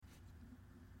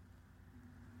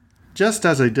Just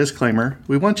as a disclaimer,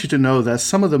 we want you to know that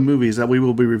some of the movies that we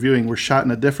will be reviewing were shot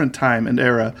in a different time and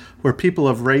era where people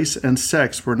of race and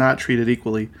sex were not treated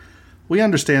equally. We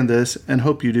understand this and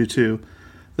hope you do too.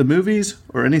 The movies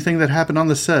or anything that happened on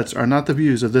the sets are not the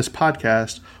views of this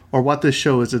podcast or what this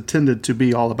show is intended to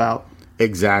be all about.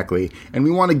 Exactly. And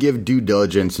we want to give due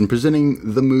diligence in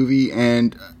presenting the movie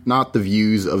and not the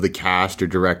views of the cast or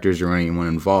directors or anyone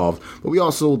involved. But we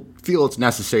also feel it's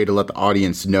necessary to let the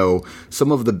audience know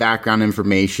some of the background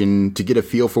information to get a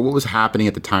feel for what was happening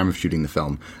at the time of shooting the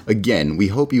film. Again, we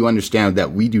hope you understand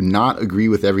that we do not agree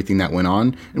with everything that went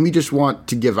on, and we just want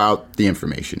to give out the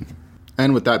information.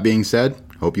 And with that being said,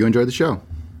 hope you enjoy the show.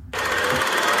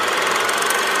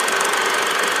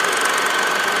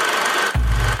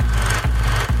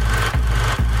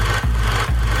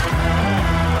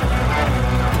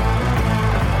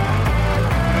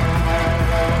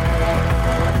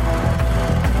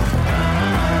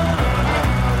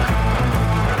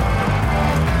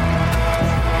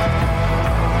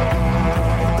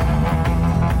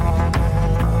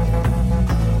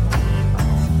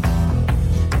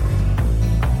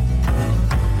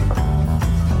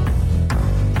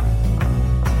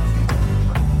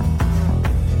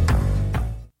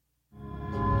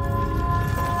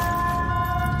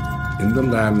 In the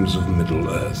lands of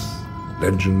Middle-earth,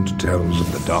 legend tells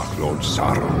of the Dark Lord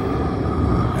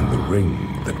Sauron and the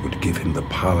ring that would give him the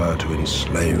power to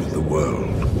enslave the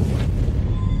world.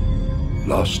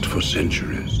 Lost for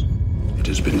centuries, it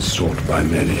has been sought by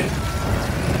many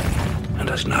and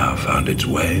has now found its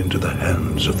way into the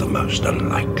hands of the most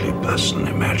unlikely person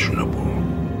imaginable.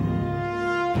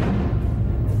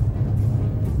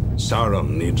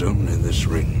 Sauron needs only this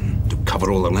ring to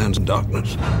cover all the lands in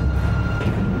darkness.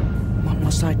 What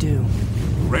must I do?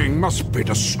 The ring must be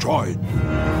destroyed.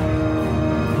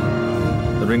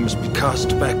 The ring must be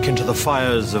cast back into the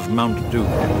fires of Mount Doom.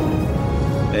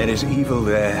 There is evil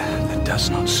there that does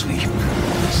not sleep.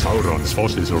 Sauron's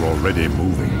forces are already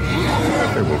moving.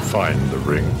 They will find the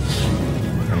ring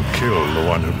and kill the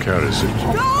one who carries it.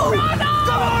 No! Frodo!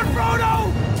 Come on,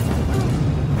 Frodo!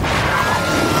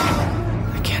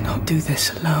 I cannot do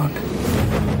this alone.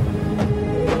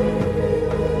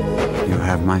 You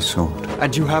have my sword.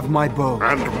 And you have my bow.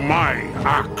 And my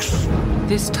axe.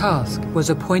 This task was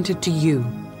appointed to you,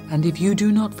 and if you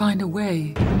do not find a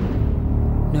way,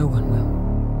 no one will.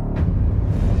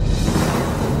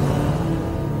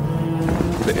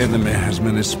 The enemy has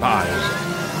many spies.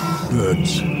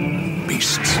 Birds,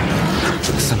 beasts.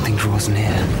 Something draws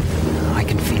near. I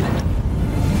can feel it.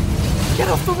 Get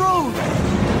off the road!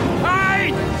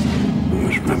 Hide! You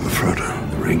must remember, Frodo,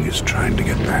 the ring is trying to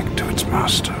get back to its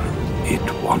master.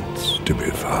 It wants to be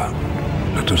found.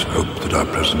 Let us hope that our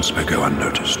presence may go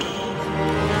unnoticed.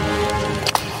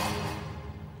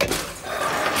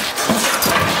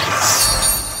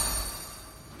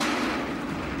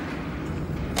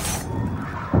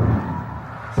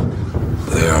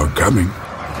 They are coming.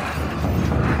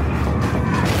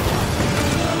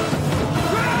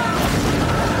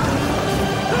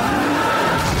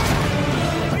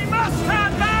 We must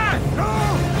stand back!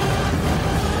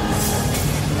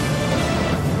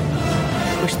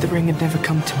 Wish the ring had never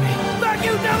come to me. Back,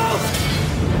 you devils!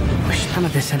 Wish none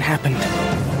of this had happened.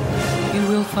 You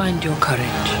will find your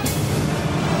courage.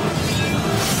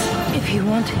 If you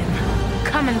want him,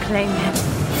 come and claim him.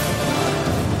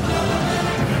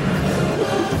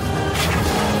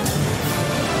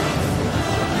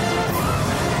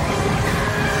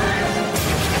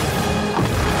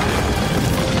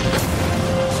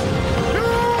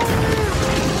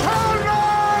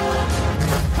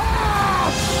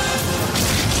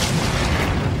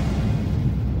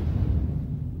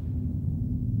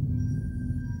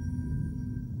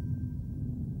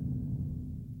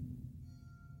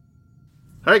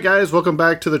 All right, guys, welcome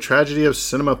back to the Tragedy of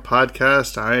Cinema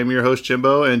podcast. I am your host,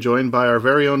 Jimbo, and joined by our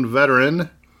very own veteran,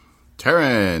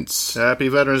 Terrence. Happy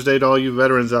Veterans Day to all you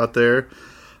veterans out there.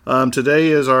 Today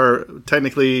is our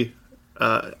technically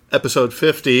episode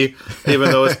 50, even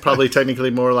though it's probably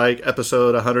technically more like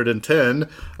episode 110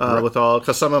 Right. with all,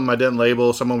 because some of them I didn't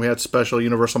label, some of them we had special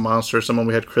Universal Monsters, some of them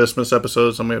we had Christmas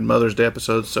episodes, some we had Mother's Day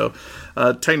episodes, so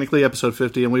technically episode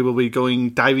 50, and we will be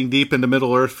diving deep into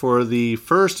Middle-earth for the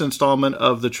first installment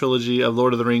of the trilogy of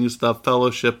Lord of the Rings, The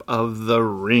Fellowship of the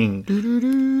Ring.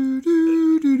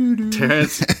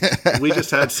 Terrence, we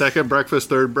just had second breakfast,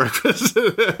 third breakfast.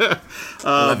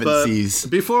 11 C's.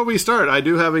 Before we start, I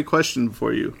do have a question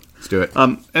for you. Let's do it.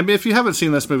 And if you haven't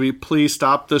seen this movie, please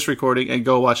stop this recording and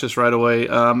go watch this right away.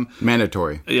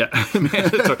 Mandatory. Yeah,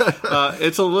 mandatory.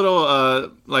 It's a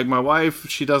little like my wife;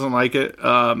 she doesn't like it,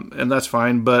 and that's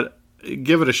fine. But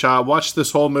give it a shot. Watch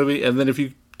this whole movie, and then if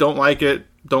you don't like it,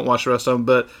 don't watch the rest of them.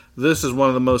 But this is one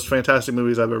of the most fantastic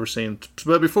movies I've ever seen.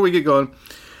 But before we get going,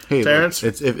 hey, Terrence,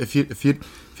 look, if you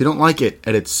don't like it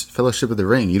at its Fellowship of the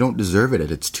Ring, you don't deserve it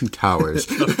at its Two Towers.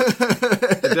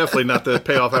 Definitely not the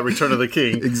payoff at Return of the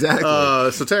King.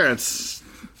 Exactly. So Terrence,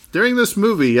 during this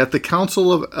movie at the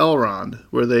Council of Elrond,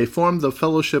 where they formed the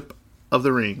Fellowship of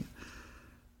the Ring,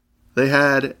 they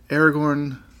had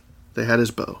Aragorn. They had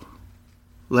his bow.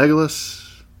 Aragorn,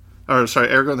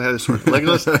 they had his sword.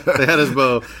 Legolas, they had his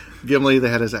bow. Gimli, they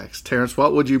had his axe. Terrence,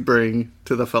 what would you bring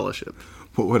to the Fellowship?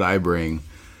 What would I bring?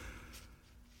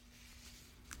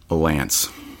 A lance.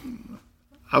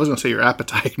 I was going to say your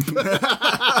appetite.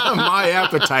 My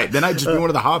appetite. Then I'd just be one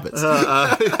of the hobbits.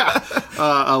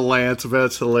 A lance.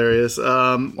 That's hilarious.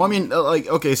 Well, I mean,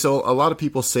 okay, so a lot of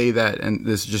people say that, and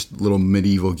this is just little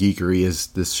medieval geekery, is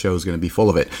this show's going to be full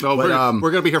of it. No, but,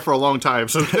 we're going to be here for a long time,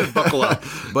 so buckle up.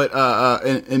 But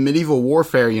in medieval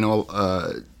warfare, two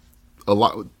of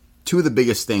the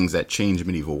biggest things that changed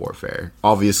medieval warfare,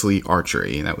 obviously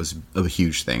archery, and that was a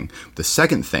huge thing. The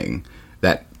second thing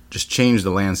that just changed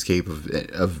the landscape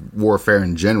of warfare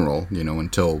in general,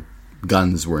 until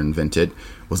guns were invented,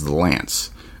 was the lance.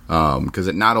 Because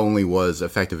it not only was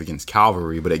effective against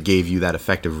cavalry, but it gave you that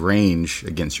effective range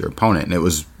against your opponent. And it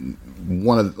was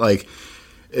one of,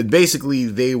 basically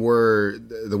they were,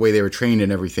 the way they were trained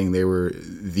and everything, they were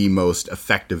the most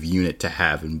effective unit to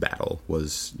have in battle,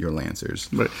 was your lancers.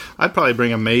 But I'd probably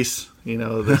bring a mace,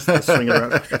 this swing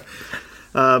around.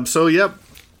 Yep.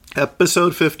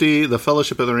 Episode 50, The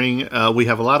Fellowship of the Ring. We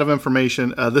have a lot of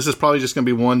information. This is probably just going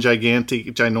to be one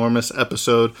ginormous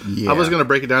episode. Yeah. I was going to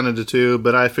break it down into two,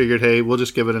 but I figured, hey, we'll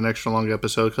just give it an extra long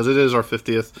episode because it is our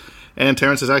 50th. And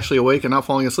Terrence is actually awake and not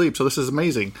falling asleep, so this is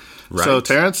amazing. Right. So,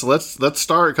 Terrence, let's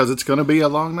start because it's going to be a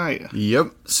long night.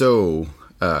 Yep. So,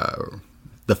 The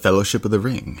Fellowship of the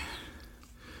Ring.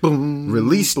 Boom,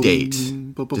 release date,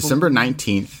 December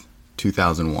 19th.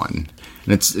 2001,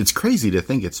 and it's crazy to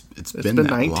think it's been that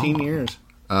 19 long. Years,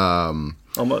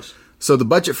 almost. So the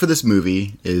budget for this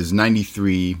movie is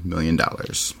 $93 million.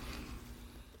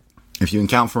 If you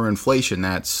account for inflation,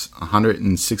 that's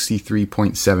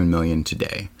 $163.7 million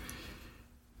today.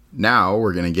 Now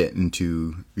we're going to get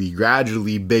into the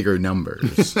gradually bigger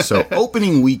numbers. So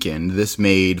opening weekend, this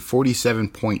made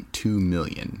 $47.2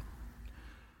 million.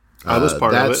 I was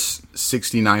part of it. That's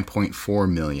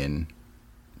 $69.4 million.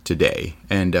 Today.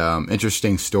 And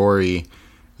interesting story,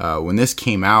 when this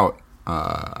came out,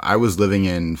 I was living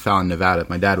in Fallon, Nevada.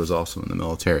 My dad was also in the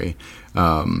military.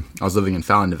 I was living in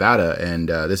Fallon, Nevada, and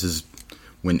this is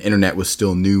when internet was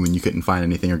still new and you couldn't find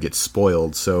anything or get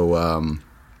spoiled. So I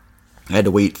had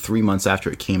to wait 3 months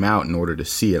after it came out in order to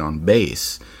see it on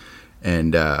base.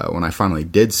 And when I finally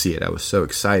did see it, I was so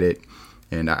excited.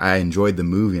 And I enjoyed the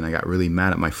movie, and I got really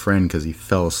mad at my friend because he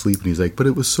fell asleep, and he's like, but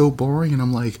it was so boring. And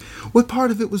I'm like, what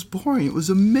part of it was boring? It was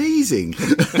amazing.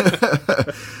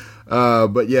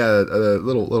 But yeah, a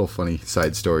little funny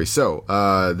side story. So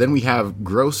then we have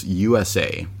gross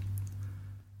USA,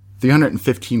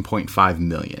 $315.5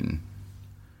 million.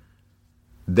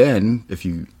 Then, if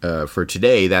you for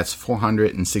today, that's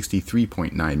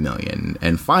 $463.9 million.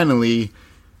 And finally,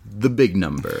 the big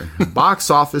number, box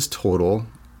office total,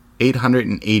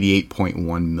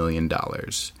 $888.1 million.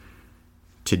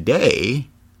 Today,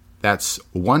 that's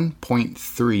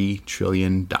 $1.3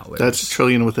 trillion. That's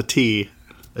trillion with a T.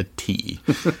 A T.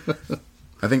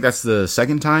 I think that's the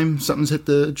second time something's hit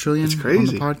the trillion it's crazy. On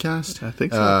the podcast. I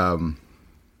think so.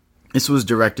 This was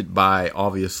directed by,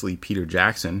 obviously, Peter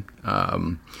Jackson.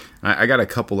 I got a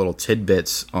couple little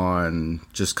tidbits on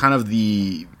just kind of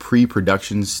the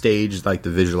pre-production stage, like the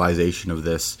visualization of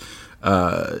this.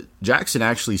 Jackson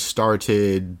actually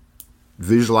started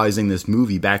visualizing this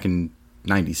movie back in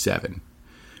 97.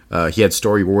 He had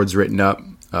storyboards written up.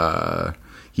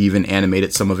 He even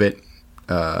animated some of it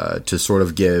to sort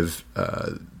of give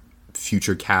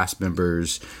future cast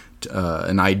members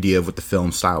an idea of what the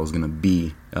film style was going to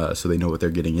be, so they know what they're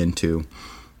getting into.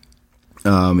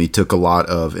 He took a lot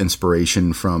of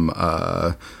inspiration from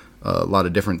a lot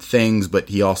of different things, but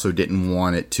he also didn't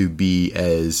want it to be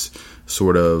as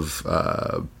sort of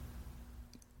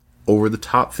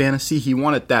over-the-top fantasy. He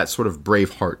wanted that sort of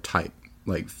Braveheart type,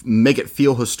 like make it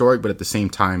feel historic, but at the same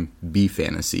time be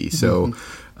fantasy. So,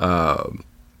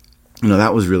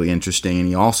 that was really interesting. And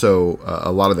he also,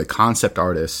 a lot of the concept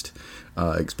artists,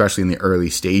 especially in the early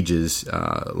stages,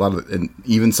 and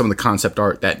even some of the concept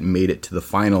art that made it to the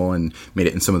final and made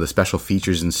it in some of the special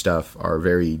features and stuff are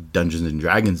very Dungeons and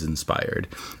Dragons inspired.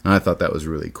 And I thought that was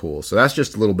really cool. So that's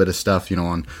just a little bit of stuff,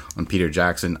 on Peter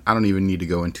Jackson. I don't even need to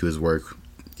go into his work.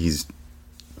 He's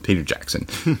Peter Jackson.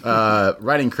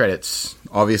 Writing credits,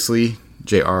 obviously,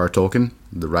 J.R.R. Tolkien,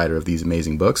 the writer of these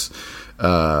amazing books.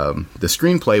 The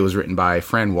screenplay was written by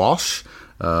Fran Walsh,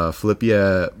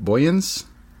 Philippia Boyens,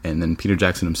 and then Peter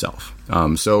Jackson himself.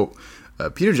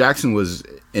 Peter Jackson was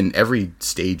in every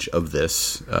stage of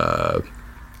this.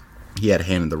 He had a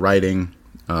hand in the writing.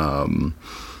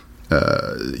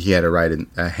 He had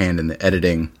a hand in the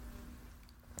editing.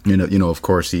 Of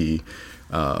course, he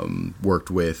worked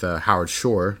with Howard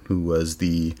Shore, who was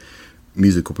the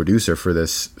musical producer for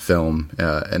this film.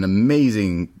 An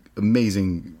amazing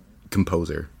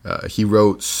composer. He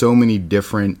wrote so many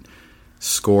different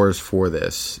scores for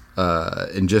this,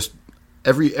 and just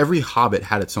every Hobbit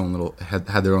had its own little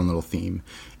had their own little theme,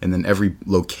 and then every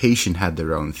location had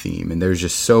their own theme, and there's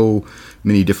just so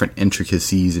many different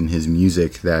intricacies in his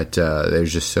music that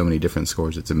there's just so many different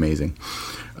scores. It's amazing.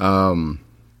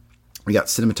 We got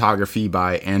cinematography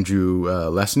by Andrew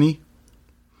Lesnie,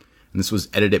 and this was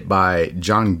edited by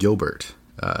John Gilbert.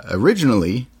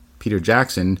 Originally, Peter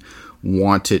Jackson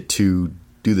wanted to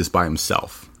do this by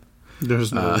himself.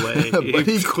 There's no way. But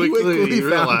he quickly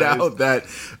found out that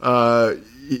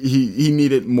he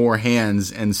needed more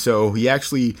hands, and so he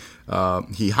actually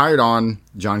he hired on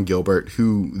John Gilbert,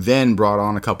 who then brought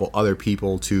on a couple other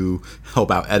people to help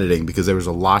out editing, because there was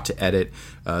a lot to edit.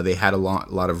 They had a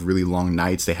lot of really long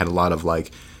nights. They had a lot of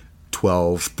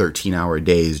 12, 13-hour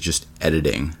days just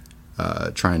editing,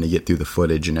 trying to get through the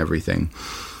footage and everything.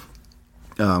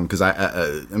 Because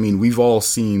I mean, we've all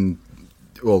seen.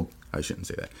 Well, I shouldn't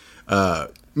say that.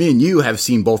 Me and you have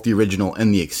seen both the original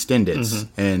and the extendeds,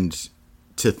 and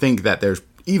to think that there's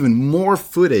even more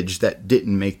footage that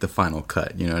didn't make the final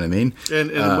cut, you know what I mean?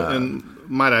 And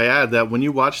might I add that when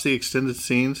you watch the extended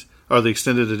scenes or the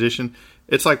extended edition,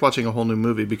 it's like watching a whole new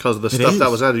movie because of the stuff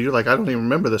that was added. You're like, I don't even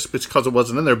remember this. It's because it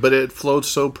wasn't in there, but it flowed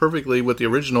so perfectly with the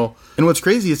original. And what's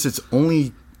crazy is it's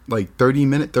only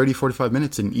 30, 45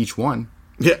 minutes in each one.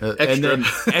 Yeah, extra. And then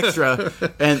extra,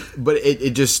 but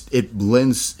it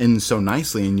blends in so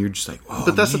nicely, and you're just like, wow.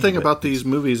 But that's the thing about these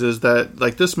movies is that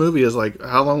this movie is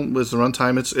how long was the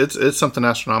runtime? It's something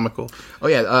astronomical. Oh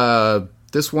yeah,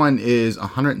 this one is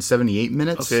 178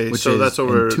 minutes. Okay, which so is that's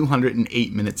over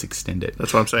 208 minutes extended.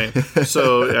 That's what I'm saying.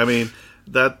 So I mean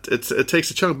that it takes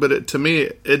a chunk, but to me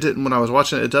it didn't. When I was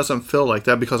watching it, it doesn't feel like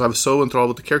that because I was so enthralled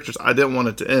with the characters. I didn't want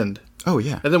it to end. Oh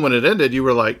yeah, and then when it ended, you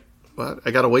were like, what?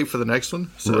 I gotta wait for the next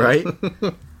one? So. Right?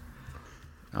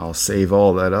 I'll save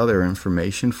all that other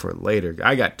information for later.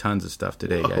 I got tons of stuff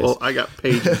today, guys. Well, I got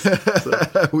pages.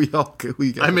 So. we got.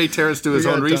 I made Terrence do his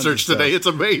own research today. It's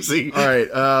amazing. All right.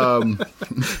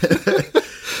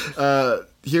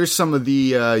 Here's some of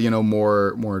the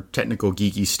more technical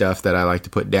geeky stuff that I like to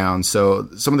put down. So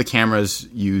some of the cameras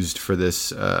used for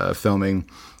this filming,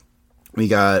 we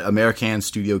got American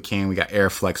Studio Cam, we got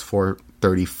Airflex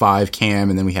 435 cam,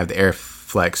 and then we have the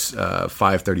Airflex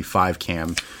 535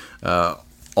 cam,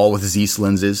 all with Zeiss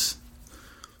lenses.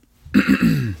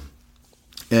 And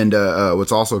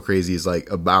what's also crazy is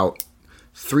about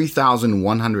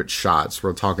 3,100 shots.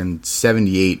 We're talking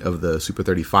 78 of the Super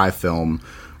 35 film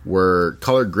were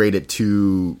color graded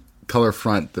to Color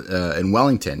Front in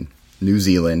Wellington, New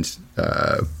Zealand.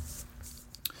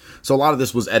 So a lot of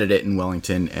this was edited in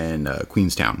Wellington and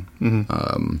Queenstown.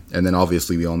 Mm-hmm. And then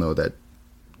obviously we all know that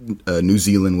New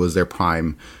Zealand was their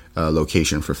prime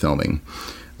location for filming.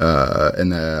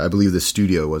 And I believe the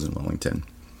studio was in Wellington.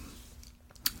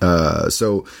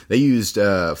 So they used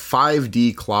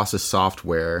 5D Colossus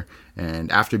software,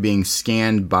 and after being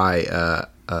scanned by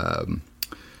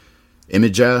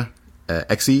Imager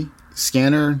XE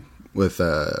scanner with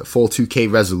a full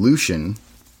 2K resolution,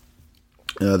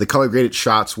 the color graded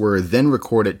shots were then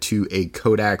recorded to a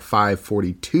Kodak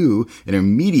 542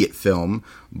 intermediate film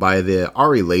by the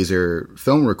ARRI laser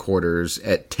film recorders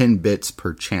at 10 bits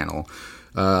per channel.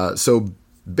 So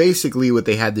basically what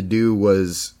they had to do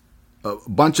was a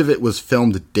bunch of it was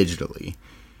filmed digitally,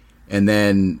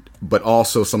 but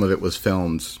also some of it was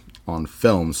filmed on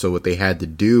film. So what they had to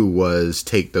do was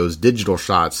take those digital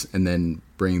shots and then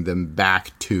bring them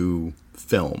back to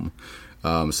film.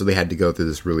 So they had to go through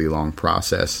this really long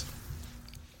process.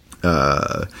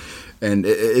 And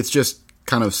it's just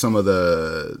kind of some of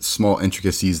the small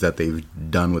intricacies that they've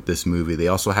done with this movie. They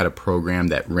also had a program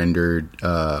that rendered,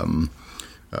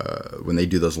 when they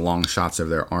do those long shots of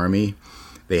their army,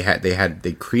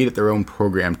 they created their own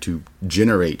program to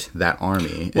generate that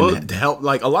army. And to help,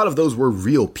 a lot of those were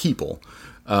real people.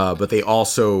 But they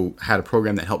also had a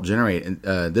program that helped generate, and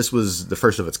this was the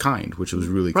first of its kind, which was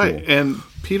really cool. Right, and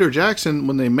Peter Jackson,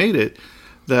 when they made it,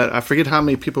 that I forget how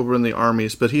many people were in the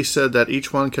armies, but he said that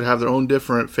each one could have their own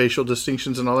different facial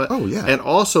distinctions and all that. Oh, yeah. And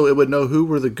also it would know who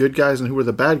were the good guys and who were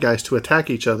the bad guys to attack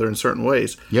each other in certain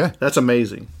ways. Yeah. That's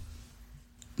amazing.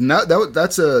 No,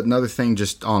 that's another thing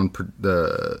just on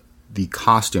the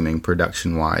costuming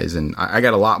production wise, and I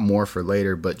got a lot more for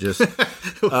later, but just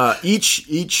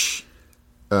each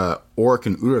orc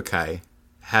and urukai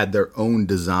had their own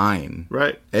design.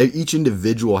 Right. Each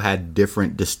individual had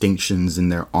different distinctions in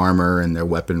their armor and their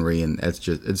weaponry, and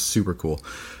it's super cool.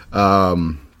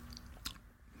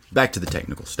 Back to the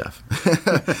technical stuff.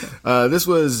 This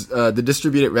was the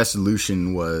distributed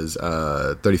resolution was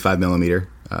 35 millimeter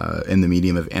in the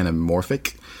medium of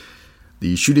anamorphic.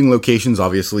 The shooting locations,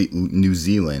 obviously, New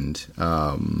Zealand.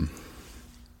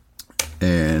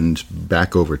 And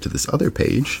back over to this other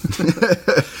page.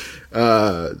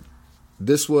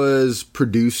 This was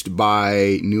produced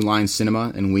by New Line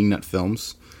Cinema and Wingnut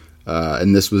Films.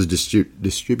 And this was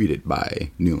distributed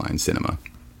by New Line Cinema.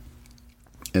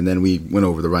 And then we went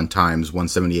over the run times,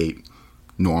 178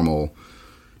 normal,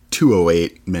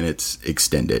 208 minutes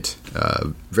extended.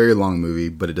 Very long movie,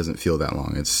 but it doesn't feel that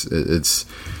long. It's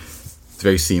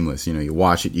very seamless. You know, you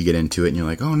watch it, you get into it, and you're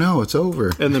like, oh no, it's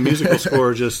over. And the musical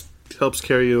score just helps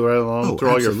carry you right along through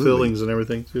all your feelings and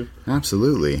everything, too.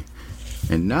 Absolutely.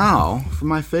 And now, for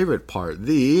my favorite part,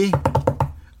 the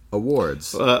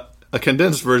awards. A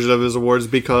condensed version of his awards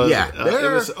because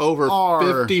it was over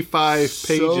 55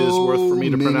 pages worth for me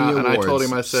to print out. And I told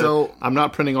him, I said, I'm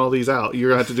not printing all these out. You're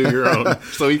going to have to do your own.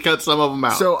 So he cut some of them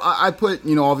out. So I put,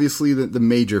 obviously the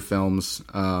major films.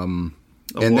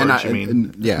 Awards, and then you mean?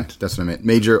 And yeah, that's what I meant.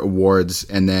 Major awards.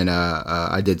 And then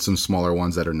I did some smaller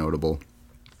ones that are notable.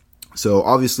 So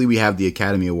obviously we have the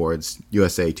Academy Awards,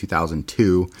 USA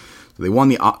 2002. So they won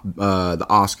the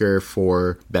Oscar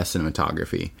for Best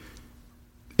Cinematography.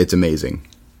 It's amazing.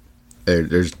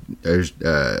 There's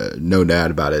no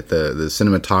doubt about it. The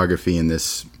cinematography in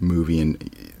this movie and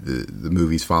the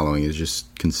movies following is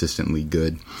just consistently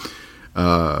good.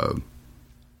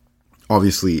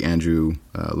 Obviously, Andrew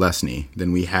Lesnie.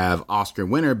 Then we have Oscar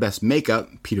winner Best Makeup,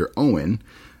 Peter Owen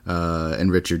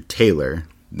and Richard Taylor.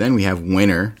 Then we have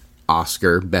winner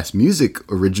Oscar Best Music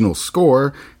Original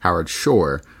Score, Howard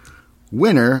Shore.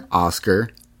 Winner Oscar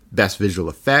Best Visual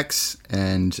Effects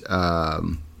and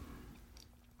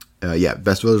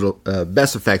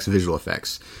Best Effects Visual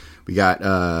Effects. We got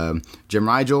Jim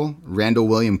Rigel, Randall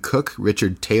William Cook,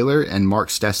 Richard Taylor, and Mark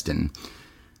Steston.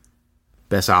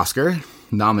 Best Oscar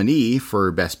nominee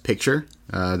for Best Picture.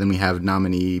 Then we have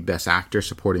nominee Best Actor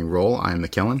Supporting Role, Ian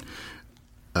McKellen.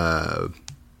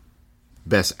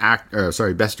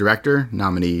 Best Director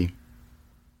nominee.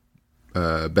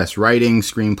 Best Writing,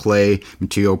 Screenplay,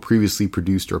 Material Previously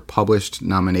Produced or Published,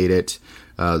 nominated.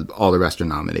 All the rest are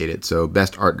nominated. So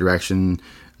Best Art Direction,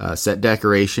 Set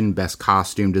Decoration, Best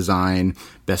Costume Design,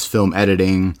 Best Film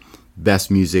Editing,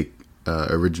 Best Music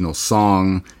Original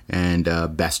Song, and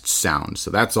Best Sound.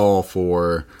 So that's all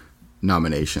for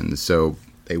nominations. So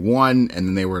they won, and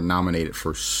then they were nominated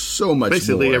for so much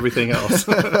basically more. Everything else.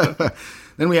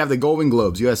 Then we have the Golden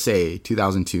Globes, USA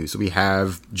 2002. So we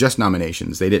have just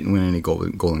nominations. They didn't win any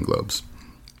Golden Globes.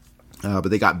 But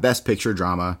they got Best Picture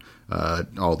Drama,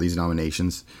 all these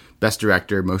nominations. Best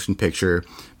Director, Motion Picture.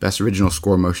 Best Original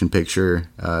Score, Motion Picture.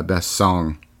 Best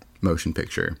Song, Motion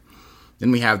Picture. Then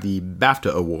we have the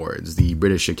BAFTA Awards, the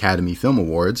British Academy Film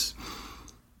Awards,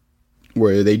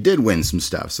 where they did win some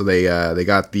stuff. So they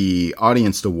got the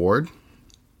Audience Award.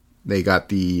 They got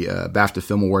the BAFTA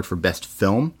Film Award for Best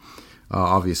Film.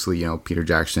 Obviously, Peter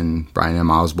Jackson, Brian M.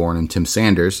 Osborne, and Tim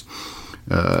Sanders.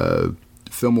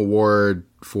 Film Award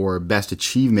for Best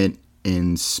Achievement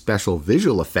in Special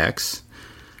Visual Effects.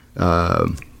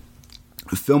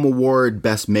 Film Award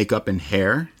Best Makeup and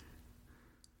Hair.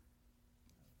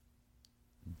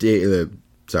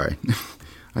 Sorry.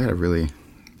 I gotta really...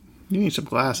 You need some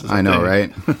glasses. I know,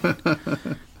 right?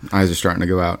 Eyes are starting to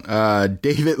go out.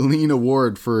 David Lean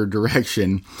Award for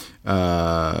Direction.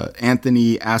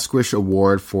 Anthony Asquith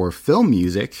Award for Film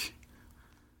Music.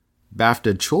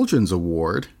 BAFTA Children's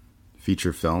Award,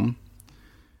 Feature Film.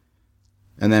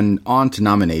 And then on to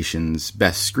nominations.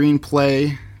 Best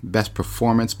Screenplay. Best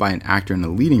Performance by an Actor in a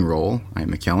Leading Role,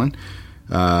 Ian McKellen.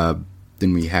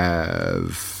 Then we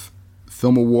have...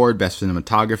 Film Award, Best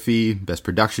Cinematography, Best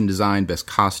Production Design, Best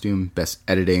Costume, Best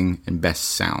Editing, and Best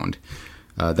Sound.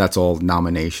 That's all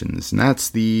nominations. And that's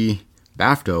the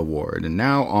BAFTA Award. And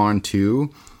now on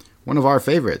to one of our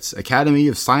favorites, Academy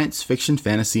of Science Fiction,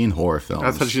 Fantasy, and Horror Films.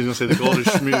 I thought she was going to say the Golden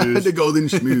Schmooze. The Golden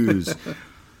Schmooze.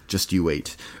 Just you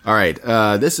wait. All right.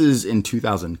 This is in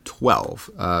 2012.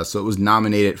 So it was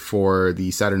nominated for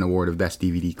the Saturn Award of Best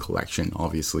DVD Collection.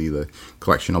 Obviously, the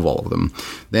collection of all of them.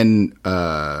 Then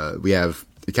we have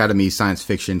Academy Science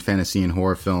Fiction, Fantasy, and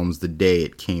Horror Films the day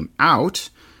it came out.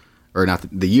 Or not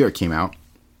the year it came out.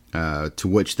 To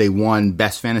which they won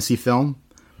Best Fantasy Film,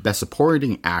 Best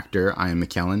Supporting Actor, Ian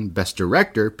McKellen, Best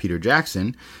Director, Peter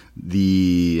Jackson,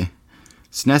 the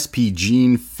SNESP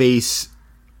Gene Face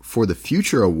for the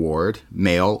Future Award,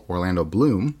 male, Orlando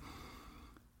Bloom.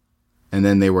 And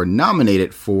then they were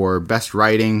nominated for Best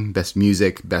Writing, Best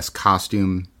Music, Best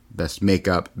Costume, Best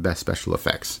Makeup, Best Special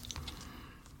Effects.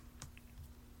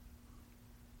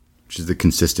 Which is the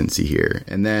consistency here.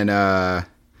 And then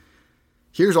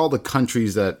here's all the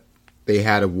countries that they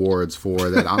had awards for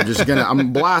that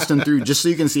I'm blasting through just so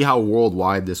you can see how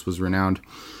worldwide this was renowned.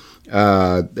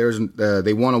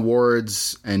 They won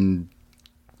awards in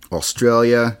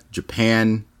Australia,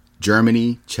 Japan,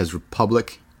 Germany, Czech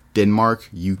Republic, Denmark,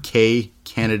 UK,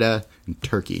 Canada, and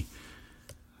Turkey.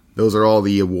 Those are all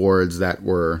the awards that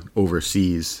were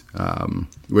overseas,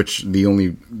 which the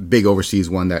only big overseas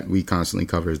one that we constantly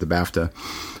cover is the BAFTA.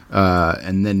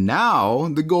 And then now,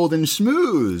 the Golden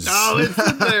Schmooze. Oh, it's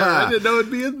in there. I didn't know it'd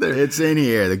be in there. It's in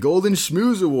here. The Golden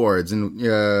Schmooze Awards. And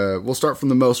we'll start from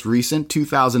the most recent,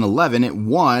 2011. It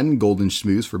won Golden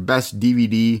Schmooze for Best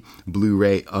DVD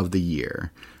Blu-ray of the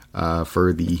Year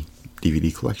for the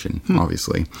DVD collection,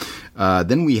 obviously.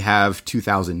 Then we have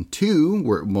 2002,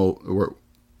 where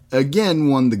again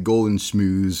won the Golden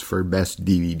Schmooze for Best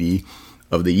DVD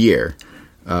of the Year.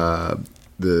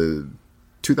 The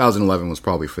 2011 was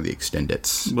probably for the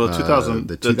extendeds. Well,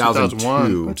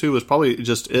 2001 2 was probably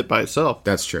just it by itself.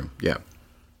 That's true, yeah.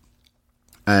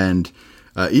 And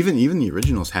even the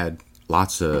originals had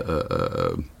lots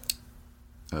of...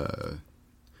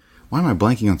 why am I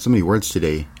blanking on so many words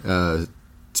today?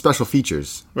 Special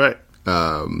features. Right.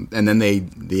 And then the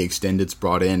extendeds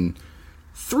brought in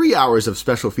 3 hours of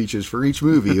special features for each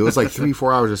movie. It was like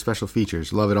 3-4 hours of special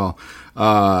features. Love it all.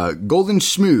 Golden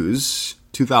Schmooze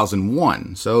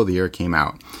 2001. So the year it came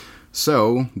out.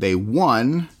 So they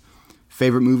won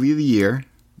Favorite Movie of the Year,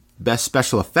 Best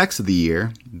Special Effects of the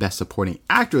Year, Best Supporting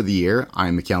Actor of the Year,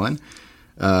 Ian McKellen,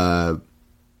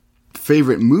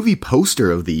 Favorite Movie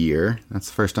Poster of the Year. That's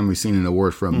the first time we've seen an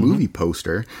award for a movie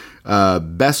poster.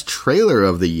 Best Trailer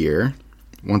of the Year.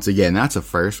 Once again, that's a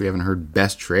first. We haven't heard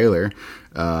Best Trailer.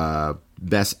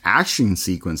 Best Action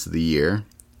Sequence of the Year.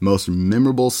 Most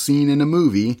Memorable Scene in a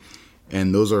Movie.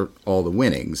 And those are all the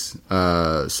winnings.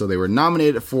 So they were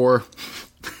nominated for...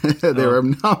 were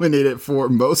nominated for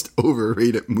Most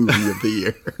Overrated Movie of the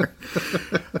Year.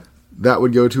 That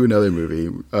would go to another movie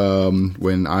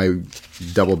when I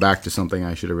double back to something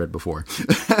I should have read before.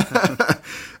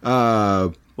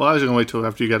 Well, I was going to wait till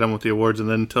after you got done with the awards and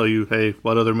then tell you, hey,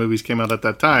 what other movies came out at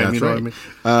that time. That's you know right. what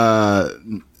I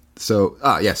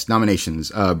mean? Yes,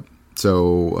 nominations. Where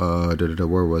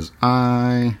was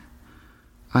I?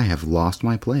 I have lost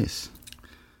my place.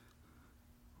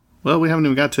 Well, we haven't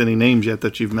even got to any names yet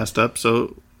that you've messed up,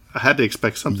 so I had to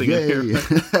expect something in here.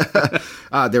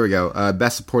 There we go.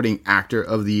 Best Supporting Actor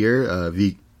of the Year,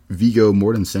 Viggo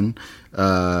Mortensen.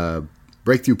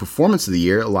 Breakthrough Performance of the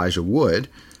Year, Elijah Wood.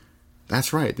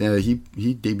 That's right. He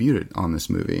debuted on this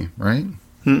movie, right?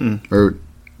 Or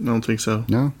I don't think so.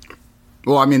 No?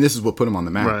 Well, I mean, this is what put him on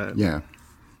the map. Right. Yeah.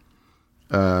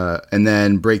 And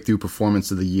then Breakthrough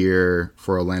Performance of the Year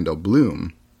for Orlando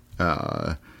Bloom.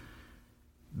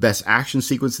 Best Action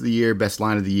Sequence of the Year, Best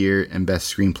Line of the Year, and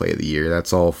Best Screenplay of the Year.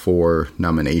 That's all 4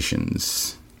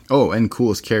 nominations. Oh, and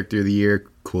Coolest Character of the Year,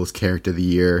 Coolest Character of the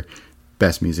Year,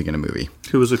 Best Music in a Movie.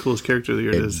 Who was the coolest character of the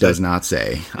year? It does not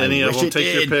say. Any of them,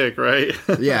 take your pick, right?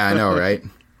 Yeah, I know, right?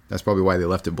 That's probably why they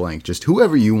left it blank. Just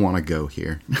whoever you want to go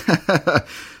here.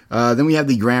 Then we have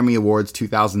the Grammy Awards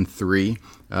 2003.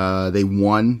 They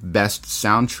won Best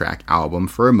Soundtrack Album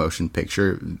for a Motion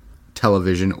Picture,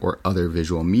 Television, or Other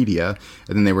Visual Media.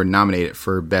 And then they were nominated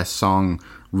for Best Song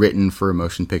Written for a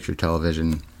Motion Picture,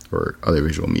 Television, or Other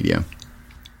Visual Media.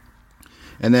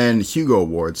 And then Hugo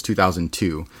Awards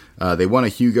 2002. They won a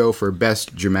Hugo for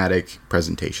Best Dramatic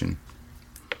Presentation.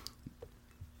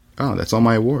 Oh, that's all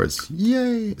my awards.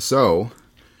 Yay! So,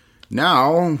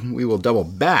 now we will double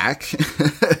back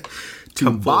to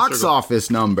box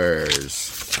office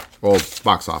numbers. Well,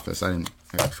 box office. I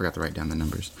forgot to write down the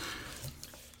numbers.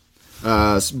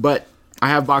 But I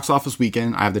have box office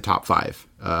weekend. I have the top 5.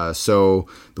 So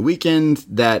the weekend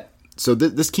that... So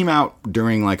this came out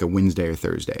during like a Wednesday or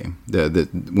Thursday,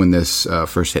 when this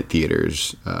first hit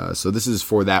theaters. So this is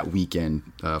for that weekend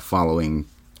following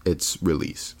its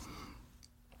release.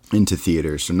 into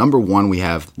theaters. So number 1, we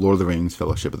have Lord of the Rings,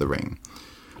 Fellowship of the Ring.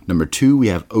 Number 2, we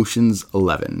have Ocean's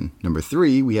 11. Number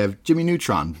 3, we have Jimmy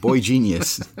Neutron, Boy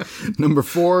Genius. Number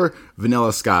 4,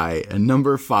 Vanilla Sky. And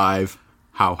number 5,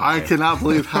 How High. I cannot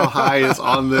believe How High is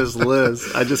on this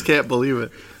list. I just can't believe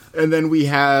it. And then we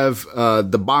have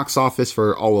the box office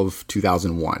for all of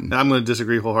 2001. I'm going to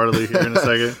disagree wholeheartedly here in a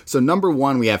second. So number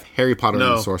 1, we have Harry Potter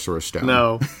and the Sorcerer's Stone.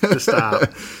 No, just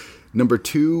stop. Number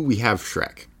 2, we have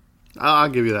Shrek. I'll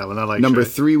give you that one. I like Number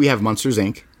Shrek. 3, we have Monsters,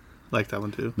 Inc. Like that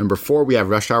one too. Number 4, we have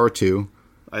Rush Hour 2.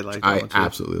 I like that one too. I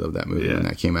absolutely love that movie when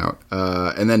that came out.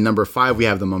 And then number 5, we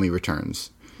have The Mummy Returns.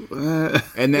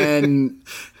 And then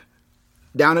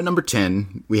down at number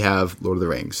 10, we have Lord of the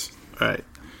Rings. All right.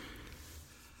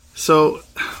 So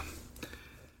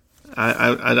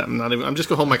I'm not even. I'm just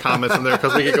gonna hold my comments from there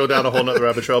because we could go down a whole nother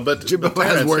rabbit trail. But Jimbo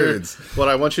has words. What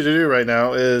I want you to do right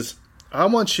now is I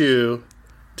want you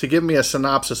to give me a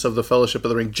synopsis of the Fellowship of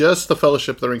the Ring, just the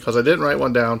Fellowship of the Ring, because I didn't write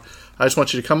one down. I just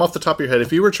want you to come off the top of your head.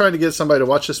 If you were trying to get somebody to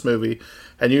watch this movie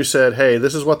and you said, hey,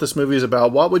 this is what this movie is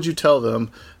about, what would you tell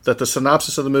them that the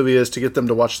synopsis of the movie is to get them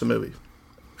to watch the movie?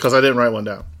 Because I didn't write one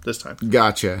down this time.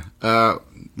 Gotcha. A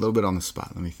little bit on the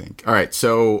spot. Let me think. All right.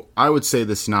 So I would say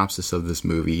the synopsis of this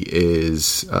movie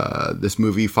is this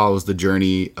movie follows the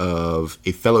journey of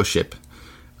a fellowship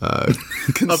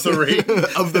Of the Ring.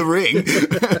 of the Ring.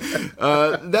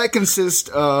 That consists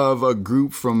of a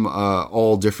group from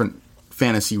all different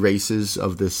fantasy races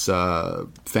of this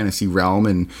fantasy realm,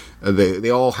 and they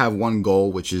all have one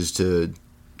goal, which is to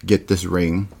get this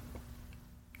ring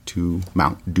to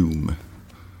Mount Doom.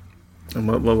 And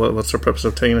what's the purpose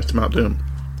of taking it to Mount Doom?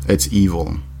 It's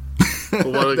evil. Well,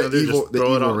 what are they going to do? Just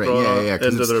throw it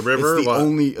into the river?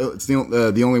 It's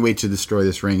the only way to destroy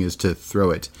this ring is to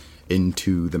throw it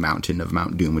into the mountain of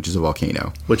Mount Doom, which is a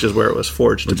volcano. Which is where it was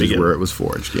forged to begin. Which is where it was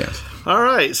forged, yes. All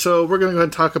right, so we're going to go ahead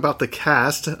and talk about the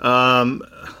cast. A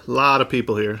lot of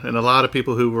people here, and a lot of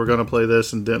people who were going to play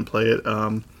this and didn't play it.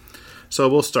 So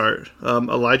we'll start.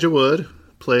 Elijah Wood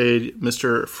played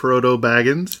Mr. Frodo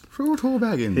Baggins. Frodo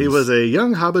Baggins. He was a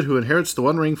young hobbit who inherits the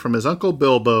One Ring from his uncle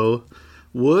Bilbo.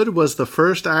 Wood was the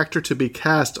first actor to be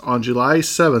cast on July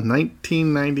 7th,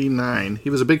 1999. He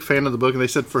was a big fan of the book, and they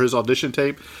said for his audition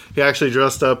tape, he actually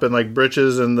dressed up in like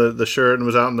breeches and the shirt and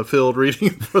was out in the field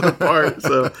reading for the part.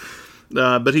 So,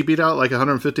 but he beat out like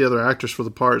 150 other actors for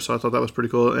the part, so I thought that was pretty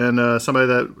cool. And somebody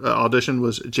that auditioned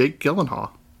was Jake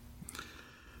Gyllenhaal.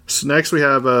 So next we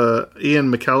have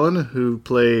Ian McKellen, who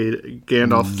played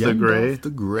Gandalf the Grey. Gandalf the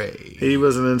Grey. He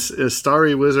was a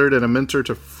starry wizard and a mentor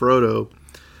to Frodo.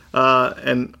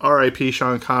 And R.I.P.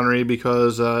 Sean Connery,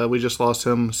 because we just lost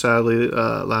him sadly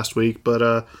last week.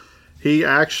 But he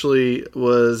actually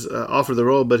was offered the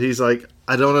role, but he's like,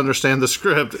 I don't understand the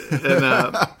script. And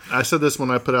I said this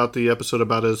when I put out the episode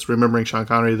about his Remembering Sean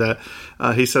Connery, that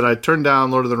he said, I turned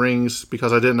down Lord of the Rings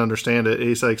because I didn't understand it.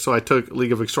 He's like, so I took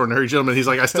League of Extraordinary Gentlemen. He's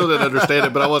like, I still didn't understand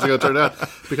it, but I wasn't going to turn it down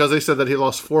because they said that he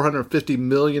lost $450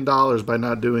 million by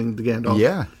not doing the Gandalf.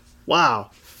 Yeah.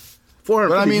 Wow.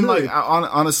 But I mean, like,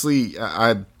 honestly,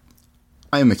 I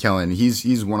am McKellen.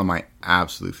 He's one of my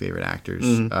absolute favorite actors.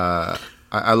 Mm-hmm.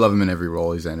 I love him in every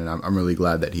role he's in, and I'm really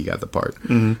glad that he got the part.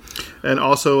 Mm-hmm. And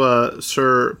also,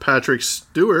 Sir Patrick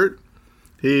Stewart,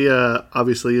 he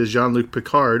obviously is Jean-Luc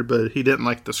Picard, but he didn't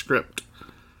like the script.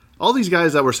 All these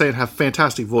guys that we're saying have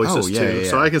fantastic voices, too,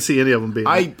 so I can see any of them being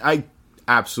I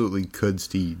absolutely could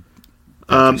see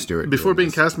Stewart before being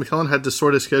cast, McKellen had to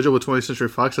sort his schedule with 20th Century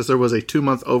Fox as there was a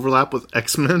 2-month overlap with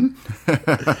X-Men.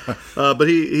 But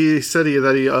he said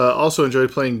that he also enjoyed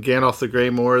playing Gandalf the Grey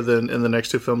more than in the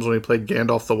next 2 films when he played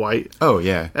Gandalf the White. Oh,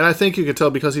 yeah. And I think you can tell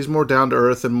because he's more down to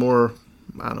earth and more,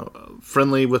 I don't know,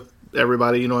 friendly with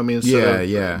everybody, you know what I mean?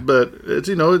 Yeah. But it's,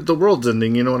 the world's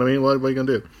ending, you know what I mean? What are you going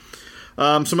to do?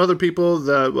 Some other people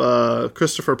that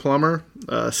Christopher Plummer,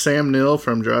 Sam Neill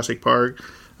from Jurassic Park,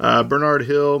 Bernard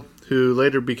Hill, who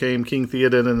later became King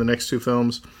Theoden in the next 2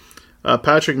 films.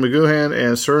 Patrick McGoohan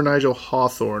and Sir Nigel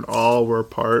Hawthorne all were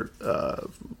part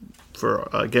for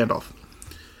Gandalf.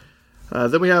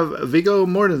 Then we have Viggo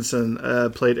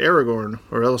Mortensen, played Aragorn,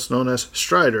 or else known as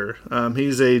Strider.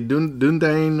 He's a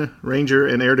Dúnedain ranger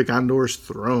and heir to Gondor's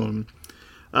throne.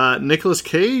 Nicolas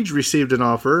Cage received an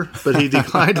offer, but he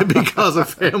declined it because of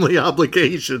family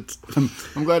obligations.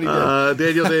 I'm glad he did.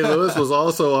 Daniel Day-Lewis was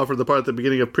also offered the part at the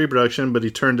beginning of pre-production, but he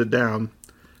turned it down.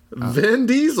 Vin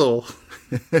Diesel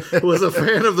was a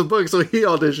fan of the book, so he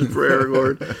auditioned for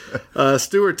Aragorn.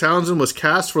 Stuart Townsend was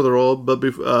cast for the role, but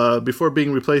before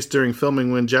being replaced during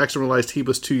filming when Jackson realized he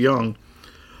was too young.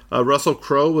 Russell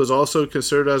Crowe was also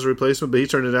considered as a replacement, but he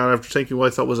turned it down after taking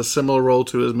what I thought was a similar role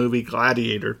to his movie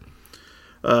Gladiator.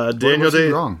 Daniel was he Day.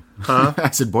 wrong? Huh? I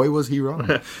said, boy, was he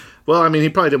wrong. Well, I mean, he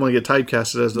probably didn't want to get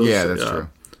typecasted as those. Yeah, that's true.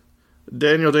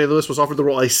 Daniel Day-Lewis was offered the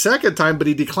role a second time, but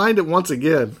he declined it once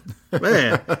again.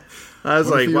 Man, I was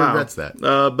like, wow. Regrets that.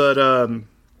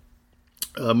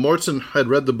 Morrison had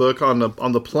read the book on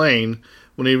the plane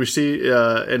when he received,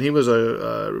 and he was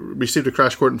received a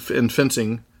crash course in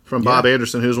fencing from Bob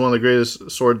Anderson, who's one of the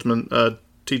greatest swordsman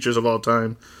teachers of all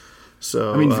time.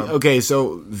 So, I mean, okay,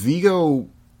 so Viggo,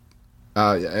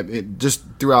 just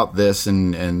throughout this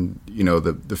and you know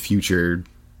the future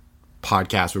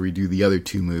podcast where we do the other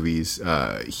two movies,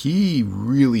 he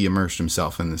really immersed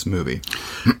himself in this movie.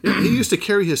 He used to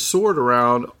carry his sword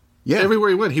around. Yeah. Everywhere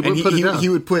he went, he wouldn't put it down. He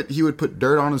would put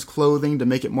dirt on his clothing to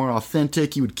make it more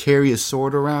authentic. He would carry his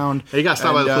sword around. He got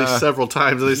stopped by the police several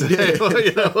times. They said, hey, well,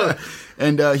 you know.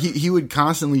 And he would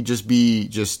constantly just be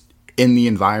in the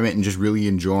environment and just really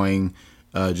enjoying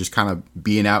just kind of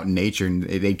being out in nature. And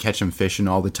they'd catch him fishing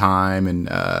all the time.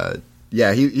 And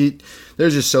he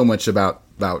there's just so much about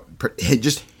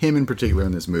just him in particular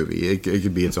in this movie. It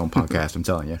could be its own podcast, I'm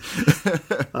telling you.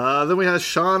 Then we had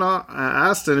Sean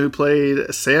Astin, who played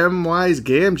Samwise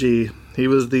Gamgee. He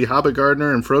was the Hobbit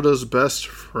gardener and Frodo's best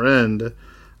friend.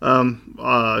 Sean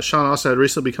also had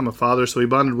recently become a father, so he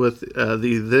bonded with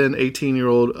the then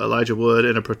 18-year-old Elijah Wood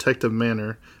in a protective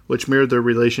manner, which mirrored their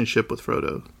relationship with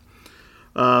Frodo.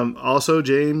 Also,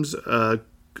 James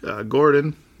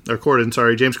Corden,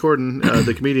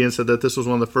 the comedian, said that this was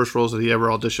one of the first roles that he ever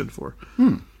auditioned for.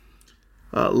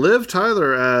 Liv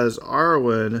Tyler as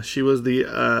Arwen. She was the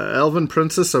elven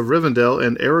princess of Rivendell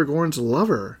and Aragorn's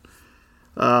lover.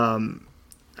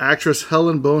 Actress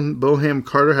Helen Bonham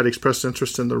Carter had expressed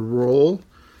interest in the role.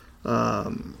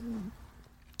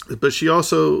 But she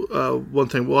also, one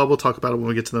thing, well, we'll talk about it when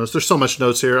we get to notes. There's so much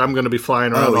notes here. I'm going to be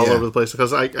flying around all over the place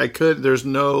because I could, there's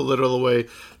no literal way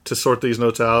to sort these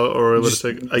notes out, or it would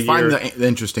take a year. Find the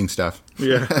interesting stuff.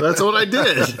 Yeah, that's what I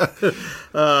did.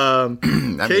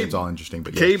 That means all interesting.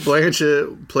 But Kate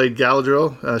Blanchett played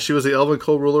Galadriel. She was the elven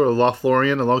co-ruler of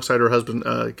Lothlorien alongside her husband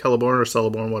Celeborn, or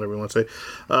Celeborn, whatever you want to say.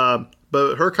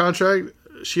 But her contract,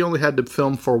 she only had to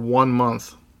film for 1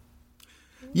 month.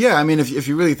 Yeah, I mean, if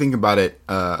you really think about it,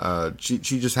 she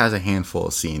just has a handful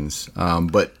of scenes.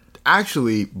 But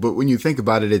when you think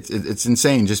about it, it's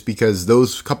insane just because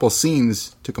those couple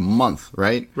scenes took a month,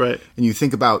 right? Right. And you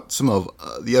think about some of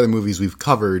the other movies we've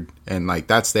covered, and like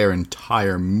that's their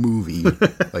entire movie,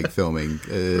 like filming.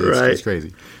 It's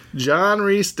crazy. John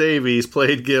Rhys Davies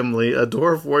played Gimli, a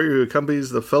dwarf warrior who accompanies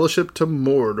the Fellowship to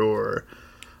Mordor.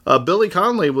 Billy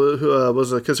Connolly, who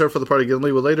was considered for the part of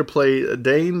Gimli, would later play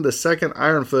Dane the Second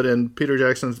Ironfoot in Peter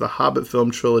Jackson's The Hobbit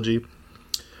film trilogy.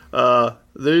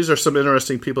 These are some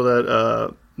interesting people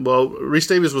that... Rhys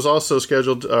Davies was also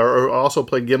scheduled, or also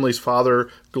played Gimli's father,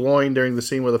 Gloin, during the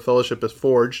scene where the Fellowship is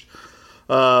forged.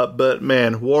 But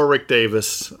man, Warwick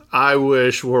Davis. I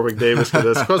wish Warwick Davis could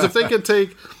this. Because if they could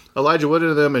take Elijah Wood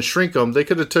into them and shrink them, they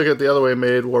could have took it the other way and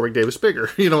made Warwick Davis bigger.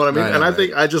 You know what I mean? I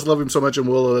think I just love him so much in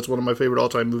Willow. That's one of my favorite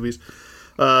all-time movies.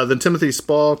 Then Timothy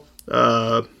Spall,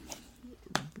 Robert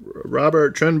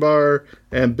Trenbar,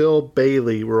 and Bill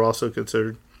Bailey were also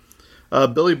considered.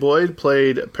 Billy Boyd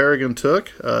played Peregrine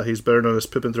Took. He's better known as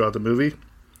Pippin throughout the movie.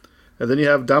 And then you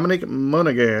have Dominic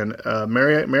Monaghan,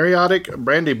 Mariotic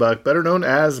Brandybuck, better known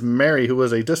as Merry, who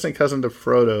was a distant cousin to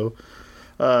Frodo.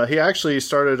 He actually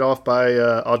started off by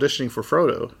auditioning for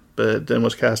Frodo, but then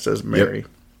was cast as Merry. Yep.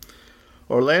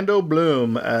 Orlando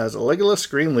Bloom as Legolas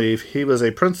Greenleaf. He was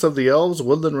a prince of the elves,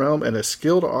 woodland realm, and a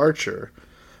skilled archer.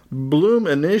 Bloom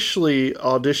initially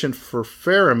auditioned for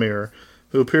Faramir,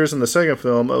 who appears in the second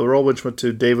film, a role which went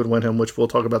to David Wenham, which we'll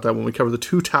talk about that when we cover the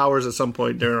Two Towers at some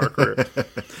point during our career.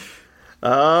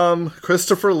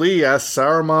 Christopher Lee as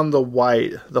Saruman the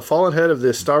White, the fallen head of the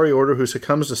Astari Order who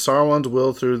succumbs to Saruman's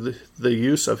will through the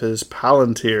use of his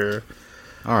Palantir.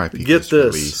 R.I.P. Get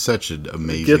this. Lee. Such an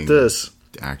amazing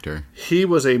actor. He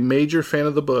was a major fan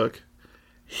of the book.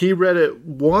 He read it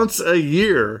once a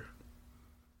year.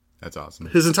 That's awesome.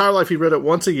 His entire life he read it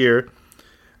once a year,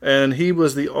 and he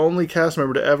was the only cast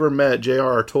member to ever met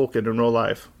J.R.R. Tolkien in real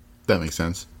life. That makes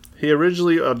sense. He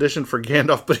originally auditioned for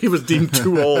Gandalf, but he was deemed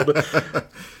too old.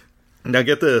 Now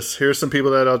get this. Here's some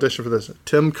people that auditioned for this.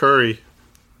 Tim Curry.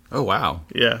 Oh, wow.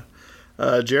 Yeah.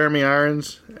 Jeremy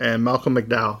Irons and Malcolm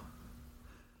McDowell.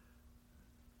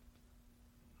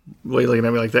 Why are you looking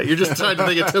at me like that? You're just trying to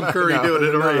think of Tim Curry doing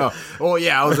it. No. Oh,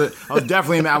 yeah. I was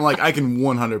definitely... I'm like, I can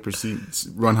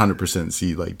 100%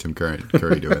 see like Tim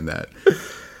Curry doing that.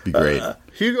 Be great.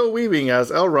 Hugo Weaving as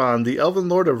Elrond, the Elven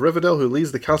Lord of Rivendell who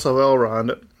leads the Council of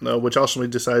Elrond, which ultimately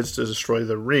decides to destroy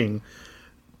the ring.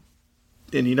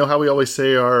 And you know how we always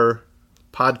say our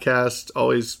podcasts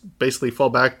always basically fall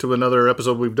back to another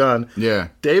episode we've done. Yeah.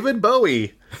 David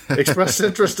Bowie expressed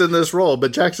interest in this role,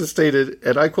 but Jackson stated,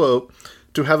 and I quote,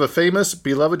 "To have a famous,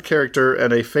 beloved character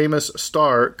and a famous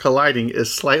star colliding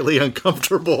is slightly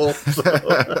uncomfortable." So,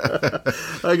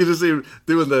 I can just see him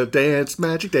doing the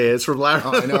magic dance from Larry.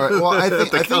 Oh, I know, right? Well, I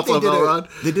think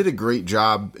they did a great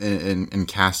job in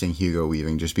casting Hugo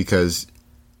Weaving, just because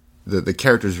the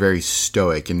character is very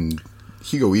stoic, and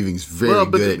Hugo Weaving's very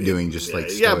good at doing just like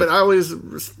stoic. Yeah, but I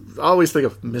always think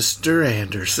of Mr.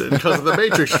 Anderson because of the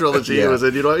Matrix trilogy he was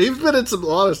in. He's been in a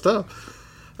lot of stuff.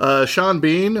 Sean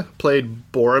Bean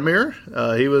played Boromir.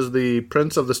 He was the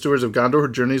prince of the stewards of Gondor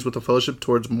who journeys with the Fellowship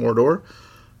towards Mordor.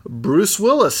 Bruce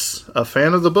Willis, a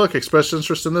fan of the book, expressed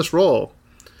interest in this role.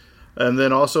 And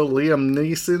then also Liam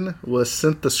Neeson was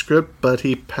sent the script, but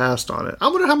he passed on it. I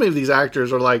wonder how many of these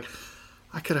actors are like,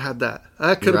 I could have had that.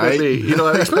 That could have been me.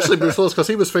 Especially Bruce Willis, because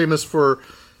he was famous for,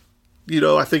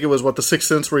 I think it was The Sixth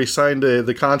Sense, where he signed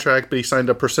the contract, but he signed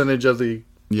a percentage of the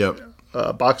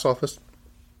box office.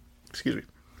 Excuse me.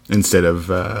 Instead of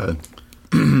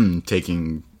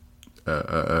taking,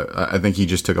 I think he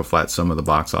just took a flat sum of the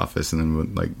box office and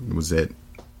then was it.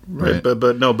 Right. But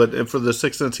for The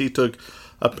Sixth Sense, he took,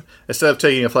 instead of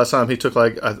taking a flat sum, he took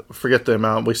I forget the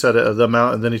amount. We said the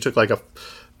amount, and then he took a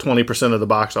 20% of the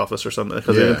box office or something,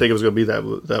 because they didn't think it was going to be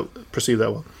that perceived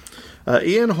that well.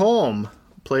 Ian Holm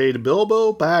played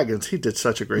Bilbo Baggins. He did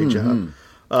such a great job.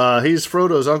 He's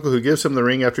Frodo's uncle who gives him the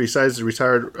ring after he decides to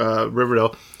retire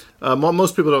Riverdale. What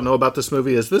most people don't know about this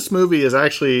movie is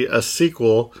actually a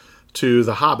sequel to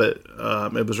The Hobbit.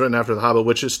 It was written after The Hobbit,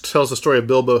 which tells the story of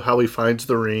Bilbo, how he finds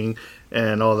the ring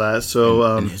and all that.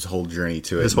 So and his whole journey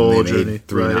to it. His whole journey.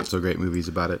 3 not so great movies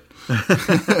about it.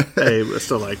 Hey, I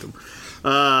still liked them.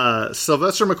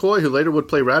 Sylvester McCoy, who later would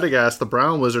play Radagast, the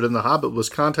Brown Wizard in The Hobbit, was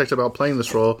contacted about playing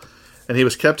this role, and he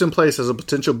was kept in place as a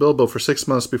potential Bilbo for 6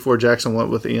 months before Jackson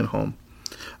went with Ian Holm.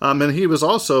 And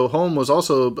Holm was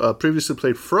also previously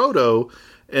played Frodo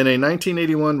in a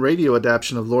 1981 radio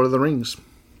adaptation of Lord of the Rings.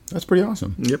 That's pretty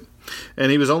awesome. Yep.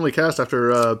 And he was only cast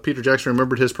after Peter Jackson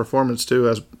remembered his performance too.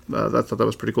 I thought that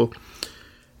was pretty cool.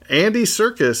 Andy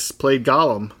Serkis played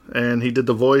Gollum, and he did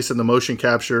the voice and the motion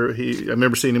capture. I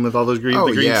remember seeing him with all those green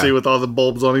suit with all the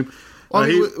bulbs on him.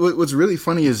 What's really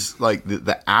funny is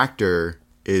the actor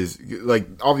is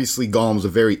obviously Gollum's a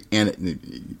very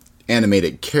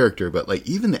animated character, but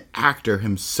even the actor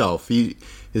himself,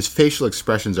 his facial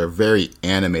expressions are very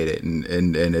animated,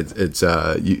 and it's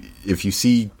if you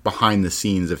see behind the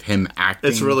scenes of him acting,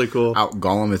 it's really cool. Out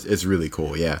Gollum, it's really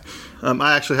cool. Yeah,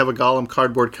 I actually have a Gollum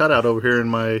cardboard cutout over here in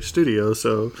my studio,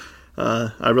 so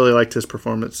I really liked his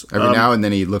performance. Every now and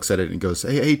then he looks at it and goes,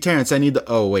 "Hey, Terrence, I need the."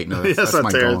 Oh wait, no, that's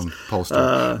my Terrence.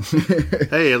 Gollum poster.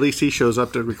 Hey, at least he shows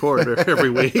up to record every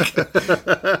week.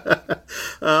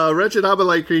 Wretched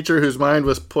hobbit-like creature whose mind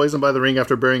was poisoned by the ring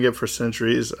after burying it for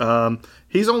centuries.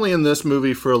 He's only in this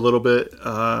movie for a little bit,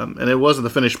 and it wasn't the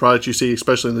finished product you see,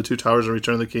 especially in The Two Towers and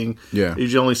Return of the King. Yeah,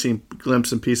 you only see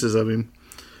glimpses and pieces of him.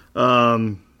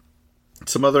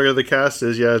 Some other of the cast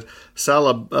is you had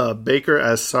Salah Baker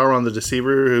as Sauron the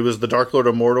Deceiver, who was the Dark Lord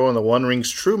of Mordor and the One Ring's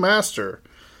true master.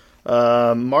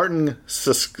 Martin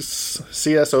Soskas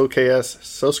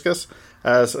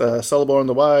as Celeborn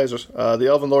the Wise, the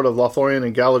Elven Lord of Lothlorien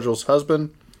and Galadriel's husband.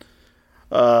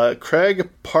 Craig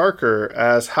Parker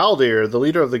as Haldir, the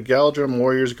leader of the Galadrim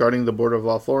warriors guarding the border of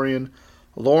Lothlorien.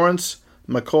 Lawrence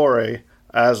McCoy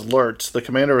as Lurtz, the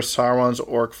commander of Sauron's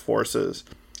orc forces.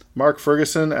 Mark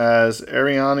Ferguson as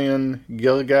Arianian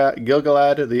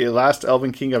Gilgalad, the last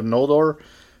Elven King of Noldor.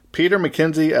 Peter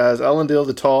Mackenzie as Elendil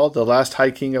the Tall, the last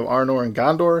High King of Arnor and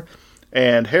Gondor.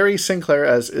 And Harry Sinclair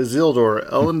as Isildur,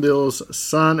 Elendil's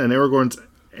son and Aragorn's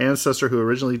ancestor who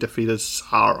originally defeated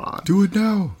Sauron. Do it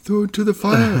now. Throw it to the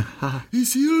fire.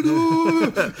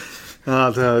 Isildur!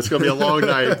 It's going to be a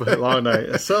long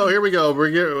night. So here we go.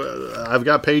 I've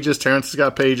got pages. Terrence has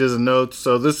got pages and notes.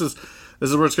 So this is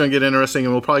where it's going to get interesting,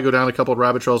 and we'll probably go down a couple of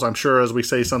rabbit trails. I'm sure as we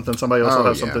say something, somebody else will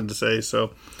have something to say.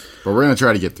 So, but we're going to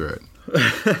try to get through it.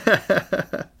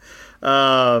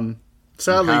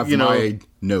 Sadly, my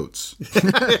notes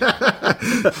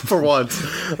for once.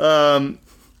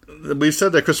 We've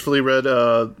said that Christopher Lee read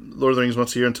Lord of the Rings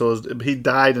once a year until he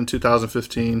died in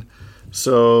 2015.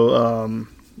 So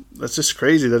that's just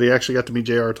crazy that he actually got to meet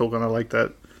J.R. Tolkien. I like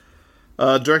that.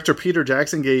 Director Peter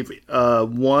Jackson gave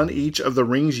one each of the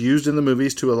rings used in the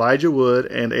movies to Elijah Wood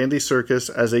and Andy Serkis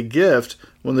as a gift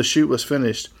when the shoot was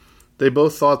finished. They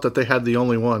both thought that they had the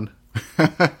only one.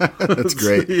 That's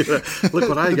great. Look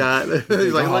what I got.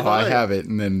 He's like, I have it.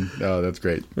 And then, that's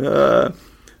great.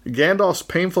 Gandalf's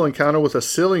painful encounter with a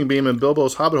ceiling beam in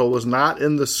Bilbo's hobbit hole was not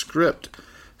in the script.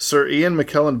 Sir Ian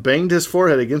McKellen banged his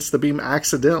forehead against the beam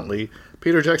accidentally.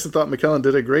 Peter Jackson thought McKellen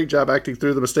did a great job acting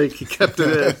through the mistake. He kept it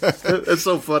in. It's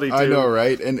so funny, too. I know,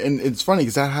 right? And it's funny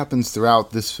because that happens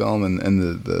throughout this film and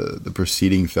the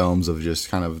preceding films of just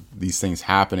kind of these things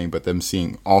happening, but them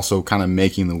seeing also kind of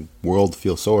making the world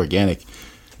feel so organic.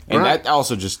 And that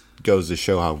also just goes to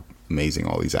show how amazing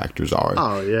all these actors are.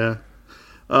 Oh, yeah.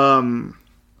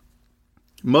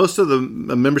 Most of the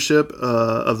membership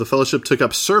of the Fellowship took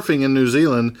up surfing in New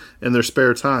Zealand in their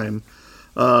spare time.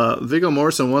 Viggo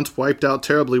Mortensen once wiped out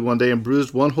terribly one day and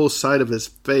bruised one whole side of his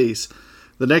face.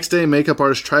 The next day, makeup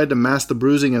artists tried to mask the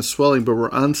bruising and swelling, but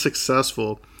were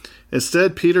unsuccessful.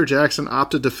 Instead, Peter Jackson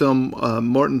opted to film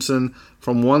Mortensen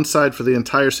from one side for the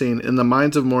entire scene. In the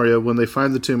Mines of Moria, when they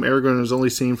find the tomb, Aragorn is only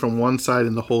seen from one side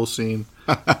in the whole scene.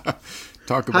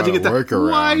 Talk about a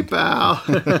workaround. Wipe out.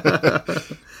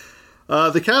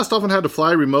 The cast often had to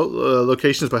fly remote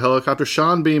locations by helicopter.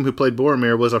 Sean Bean, who played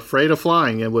Boromir, was afraid of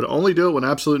flying and would only do it when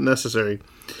absolutely necessary.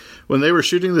 When they were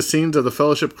shooting the scenes of the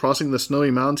Fellowship crossing the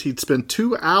snowy mountains, he'd spend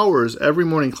 2 hours every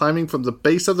morning climbing from the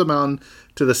base of the mountain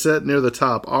to the set near the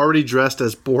top, already dressed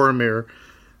as Boromir.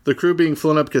 The crew being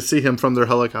flown up could see him from their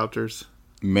helicopters.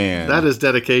 Man. That is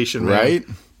dedication, man. Right?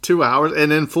 2 hours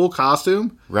and in full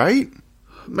costume? Right?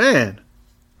 Man.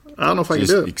 I don't know if I can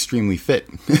do it. Extremely fit.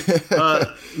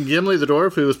 Gimli the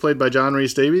Dwarf, who was played by John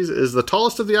Rhys Davies, is the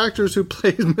tallest of the actors who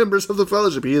play members of the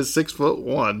Fellowship. He is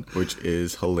 6'1", which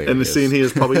is hilarious. In the scene, he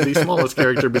is probably the smallest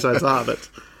character besides the Hobbit.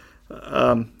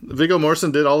 Viggo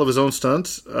Mortensen did all of his own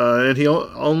stunts, and he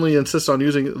only insists on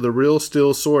using the real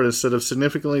steel sword instead of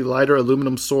significantly lighter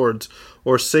aluminum swords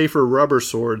or safer rubber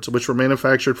swords, which were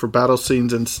manufactured for battle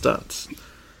scenes and stunts.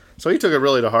 So he took it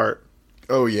really to heart.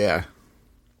 Oh, yeah.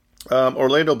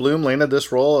 Orlando Bloom landed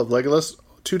this role of Legolas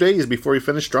 2 days before he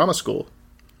finished drama school.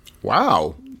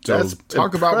 Wow. So That's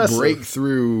talk impressive. About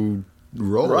breakthrough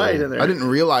role. Right in there. I didn't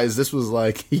realize this was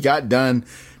like, he got done.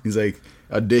 He's like,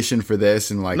 auditioned for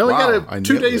this and like, no, wow. He got it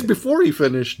 2 days before he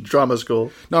finished drama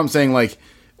school. No, I'm saying like,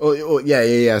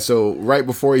 yeah. So right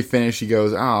before he finished, he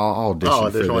goes, I'll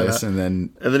audition for this. And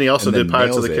then he also did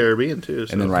Pirates of the Caribbean too.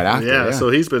 So. And then right after, yeah.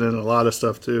 So he's been in a lot of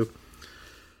stuff too.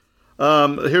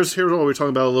 Here's what we were talking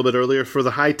about a little bit earlier. For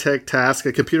the high-tech task,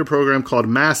 a computer program called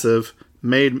Massive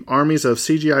made armies of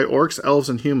CGI orcs, elves,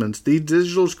 and humans. These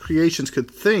digital creations could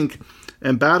think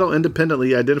and battle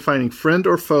independently, identifying friend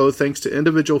or foe thanks to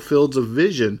individual fields of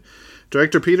vision.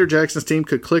 Director Peter Jackson's team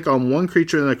could click on one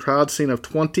creature in a crowd scene of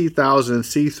 20,000 and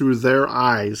see through their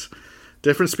eyes.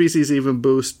 Different species even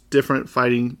boost different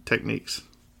fighting techniques.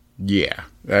 Yeah,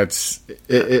 that's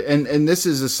it, and this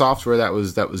is a software that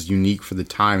was unique for the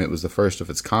time. It was the first of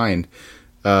its kind.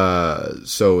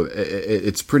 So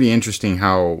it's pretty interesting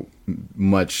how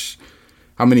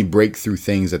many breakthrough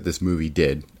things that this movie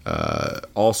did.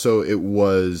 Also, it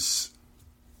was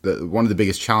one of the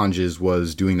biggest challenges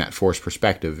was doing that forced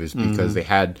perspective, is because they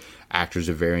had actors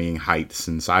of varying heights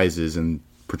and sizes and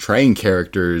portraying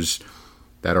characters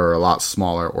that are a lot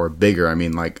smaller or bigger. I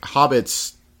mean, like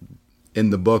hobbits in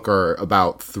the book are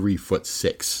about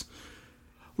 3'6".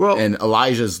 Well, and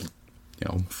Elijah's,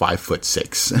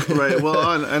 5'6". Right.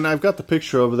 Well, and I've got the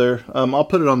picture over there. I'll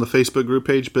put it on the Facebook group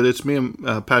page. But it's me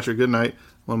and Patrick Goodnight,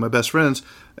 one of my best friends.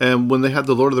 And when they had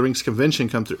the Lord of the Rings convention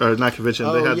come through, or not convention,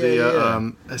 they had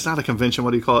it's not a convention.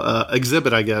 What do you call it?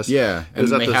 Exhibit, I guess. Yeah, and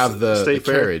they have the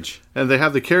carriage, and they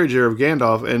have the carriage here of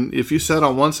Gandalf. And if you sat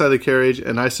on one side of the carriage,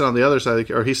 and I sat on the other side of the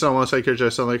carriage, or he sat on one side of the carriage, I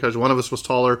sat on the other carriage. One of us was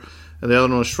taller, and the other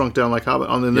one was shrunk down like Hobbit.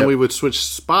 And then we would switch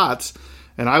spots,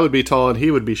 and I would be tall, and he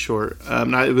would be short.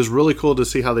 It was really cool to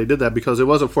see how they did that, because it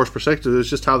wasn't forced perspective; it was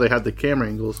just how they had the camera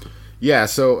angles. Yeah,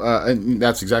 so and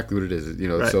that's exactly what it is.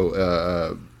 Right.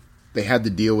 So. They had to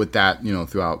deal with that,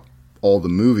 throughout all the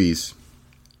movies,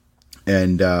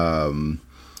 and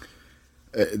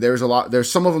there's a lot. There's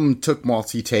some of them took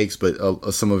multi takes, but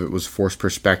some of it was forced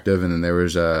perspective. And then there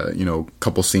was a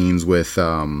couple scenes with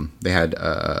they had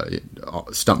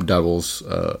stunt doubles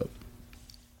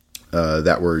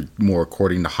that were more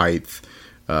according to height.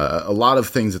 A lot of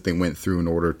things that they went through in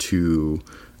order to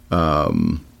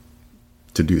do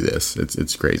this.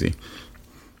 It's crazy.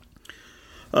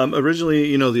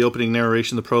 Originally, the opening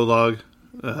narration, the prologue.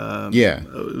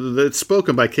 It's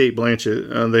spoken by Cate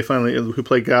Blanchett. They finally, who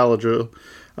played Galadriel.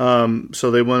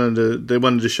 So they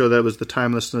wanted to show that was the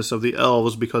timelessness of the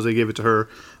elves because they gave it to her.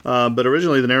 But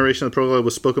originally, the narration of the prologue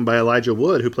was spoken by Elijah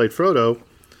Wood, who played Frodo.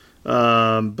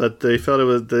 But they felt it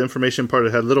was the information part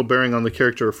had little bearing on the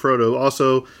character of Frodo.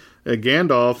 Also,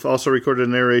 Gandalf also recorded a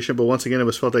narration, but once again, it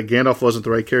was felt that Gandalf wasn't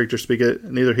the right character to speak it.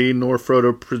 Neither he nor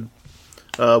Frodo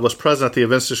was present at the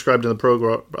events described in the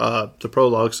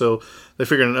prologue. So they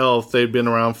figured an elf, they'd been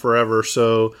around forever.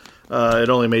 So it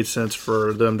only made sense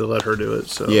for them to let her do it.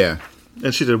 So Yeah.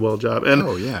 And she did a well job. And,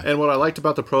 Oh, yeah. And what I liked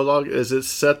about the prologue is it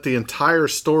set the entire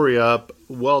story up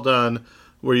well done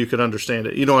where you could understand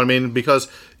it. You know what I mean? Because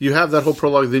you have that whole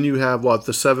prologue, then you have,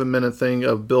 the 7-minute thing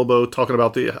of Bilbo talking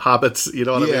about the hobbits, you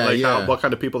know what I mean? Like what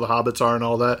kind of people the hobbits are and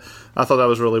all that. I thought that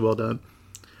was really well done.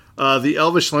 The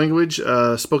Elvish language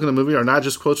spoken in the movie are not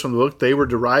just quotes from the book. They were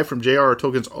derived from J.R.R.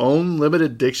 Tolkien's own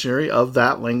limited dictionary of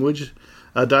that language.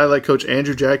 Dialect coach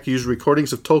Andrew Jack used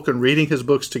recordings of Tolkien reading his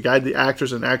books to guide the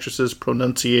actors and actresses'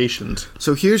 pronunciations.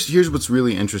 So here's what's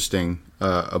really interesting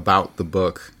about the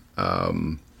book,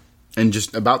 and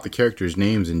just about the characters'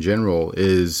 names in general,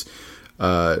 is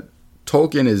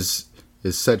Tolkien is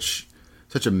such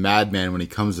a madman when he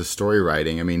comes to story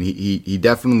writing. I mean, he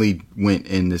definitely went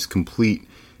in this complete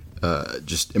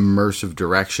just immersive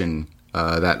direction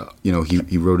that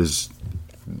he wrote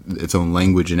its own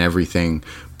language and everything.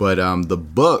 But the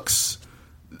books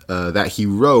that he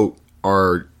wrote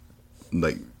are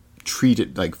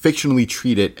fictionally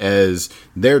treated as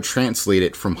they're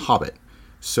translated from Hobbit.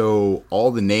 So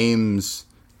all the names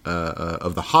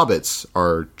of the hobbits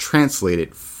are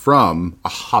translated from a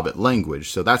Hobbit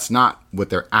language. So that's not what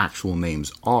their actual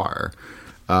names are.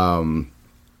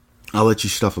 I'll let you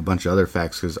stuff a bunch of other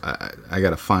facts because I got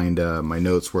to find my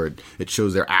notes where it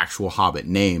shows their actual Hobbit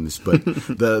names. But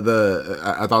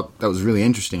I thought that was really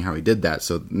interesting how he did that.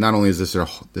 So not only is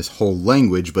this whole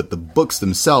language, but the books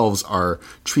themselves are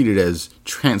treated as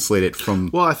translated from.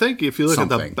 Well, I think if you look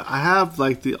something. at I have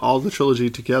all the trilogy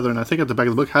together, and I think at the back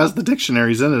of the book has the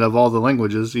dictionaries in it of all the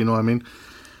languages. You know what I mean?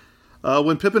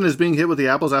 When Pippin is being hit with the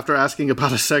apples after asking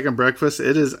about a second breakfast,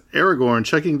 it is Aragorn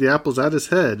checking the apples at his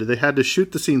head. They had to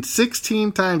shoot the scene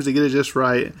 16 times to get it just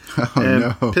right.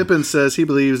 No. Pippin says he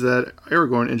believes that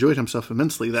Aragorn enjoyed himself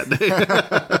immensely that day.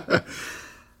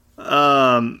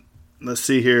 Let's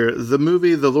see here. The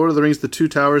movie The Lord of the Rings, The Two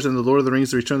Towers, and The Lord of the Rings,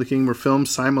 The Return of the King were filmed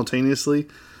simultaneously.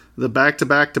 The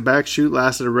back-to-back-to-back shoot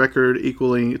lasted a record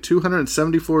equaling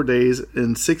 274 days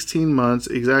in 16 months,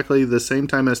 exactly the same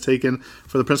time as taken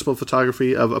for the principal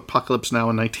photography of Apocalypse Now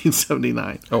in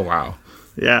 1979. Oh, wow.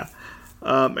 Yeah.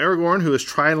 Aragorn, who is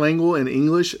trilingual in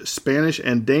English, Spanish,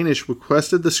 and Danish,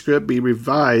 requested the script be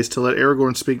revised to let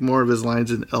Aragorn speak more of his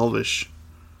lines in Elvish.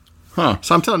 Huh.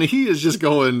 So I'm telling you, he is just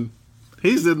going...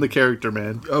 He's in the character,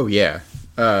 man. Oh, yeah.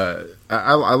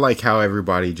 I like how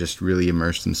everybody just really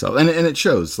immersed themselves, and it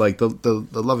shows. Like the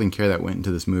loving care that went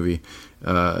into this movie,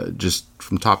 just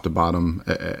from top to bottom,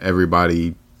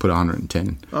 everybody put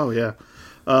 110. Oh yeah.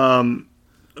 Veteran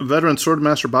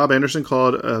swordmaster Bob Anderson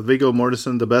called Viggo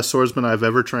Mortensen the best swordsman I've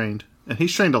ever trained, and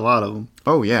he's trained a lot of them.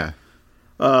 Oh yeah.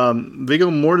 Viggo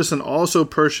Mortensen also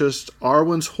purchased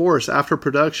Arwen's horse after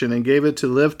production and gave it to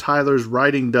Liv Tyler's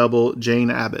riding double Jane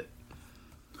Abbott.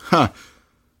 Huh.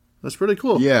 That's pretty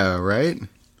cool. Yeah, right?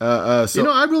 So,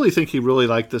 I really think he really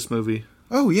liked this movie.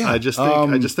 Oh, yeah. I just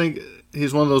think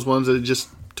he's one of those ones that just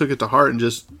took it to heart and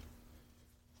just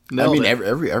nailed it.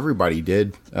 Everybody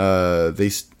did. I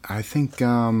think,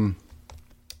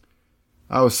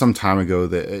 was some time ago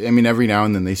that, every now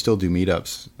and then they still do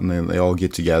meetups and they all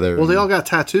get together. Well, they all got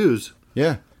tattoos.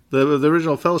 Yeah. The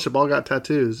original Fellowship all got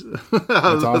tattoos.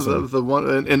 That's awesome. the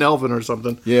one in Elven or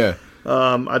something. Yeah.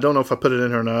 I don't know if I put it in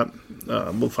here or not.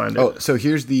 We'll find it. Oh, so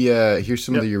here's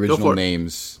some of the original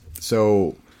names.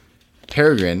 So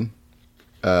Peregrine,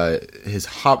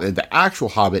 the actual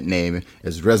Hobbit name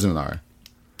is Rezonar.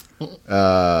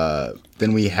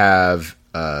 Then we have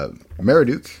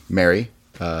Meriadoc, Mary,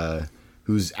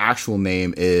 whose actual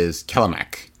name is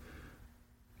Kelamak.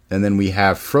 And then we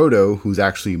have Frodo, who's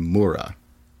actually Mura.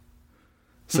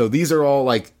 So these are all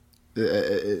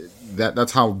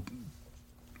that's how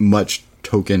much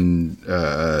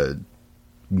Tolkien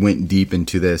went deep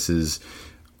into this. Is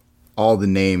all the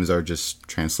names are just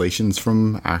translations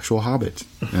from actual Hobbit,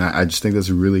 and I just think that's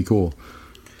really cool.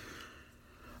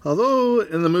 Although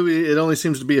in the movie it only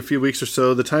seems to be a few weeks or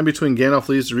so, the time between Gandalf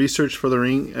leaves to research for the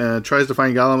ring, tries to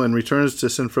find Gollum, and returns to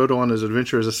send Frodo on his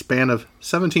adventure is a span of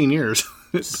 17 years.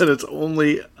 But it's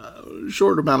only a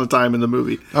short amount of time in the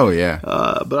movie. Oh yeah.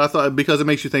 But I thought because it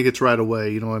makes you think it's right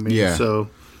away. You know what I mean? Yeah. So.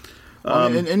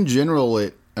 In general,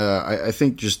 I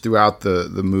think just throughout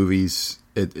the movies,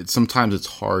 it sometimes it's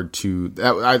hard to.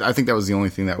 I think that was the only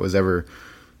thing that was ever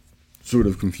sort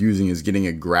of confusing, is getting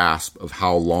a grasp of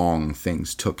how long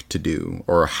things took to do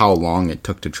or how long it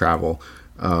took to travel,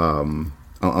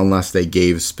 unless they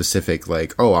gave specific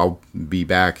I'll be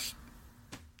back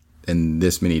in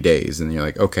this many days, and you're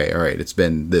like, okay, all right, it's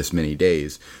been this many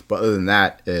days. But other than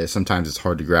that, sometimes it's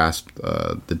hard to grasp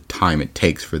the time it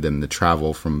takes for them to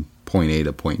travel from point A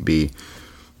to point B.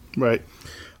 Right.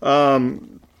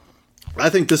 I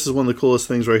think this is one of the coolest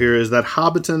things right here is that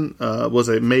Hobbiton was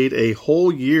made a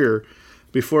whole year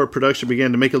before production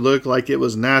began to make it look like it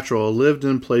was natural, a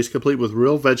lived-in place complete with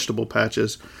real vegetable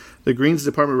patches. The Greens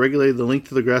Department regulated the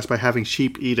length of the grass by having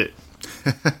sheep eat it.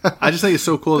 I just think it's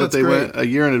so cool that they went a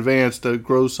year in advance to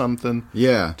grow something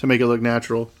to make it look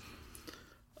natural.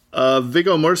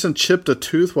 Viggo Mortensen chipped a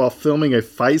tooth while filming a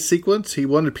fight sequence. He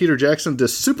wanted Peter Jackson to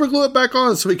super glue it back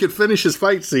on so he could finish his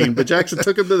fight scene, but Jackson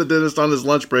took him to the dentist on his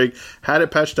lunch break, had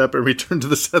it patched up, and returned to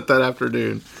the set that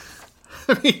afternoon.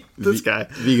 I mean, this guy.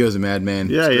 Viggo's a madman.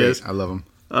 Yeah, he is. I love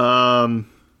him.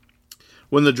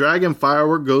 When the dragon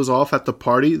firework goes off at the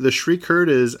party, the shriek heard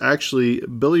is actually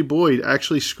Billy Boyd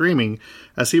actually screaming,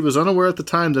 as he was unaware at the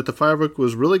time that the firework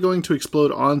was really going to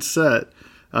explode on set.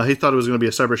 He thought it was going to be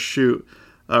a separate shoot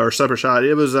or separate shot.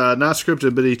 It was not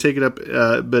scripted, but he take it up.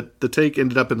 But the take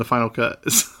ended up in the final cut.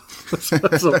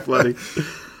 That's so funny.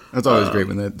 That's always great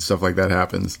when stuff like that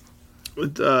happens.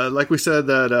 Like we said,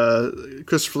 that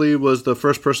Christopher Lee was the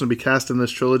first person to be cast in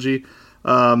this trilogy.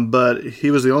 But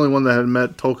he was the only one that had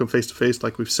met Tolkien face to face,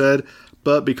 like we've said.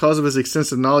 But because of his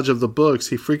extensive knowledge of the books,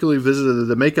 he frequently visited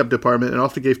the makeup department and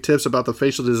often gave tips about the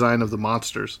facial design of the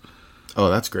monsters. Oh,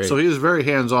 that's great. So he was very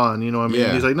hands-on, you know what I mean?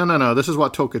 Yeah. He's like, no, this is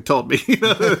what Tolkien told me.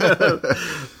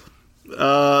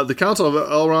 The Council of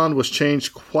Elrond was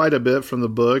changed quite a bit from the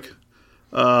book.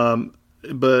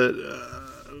 But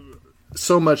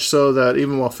so much so that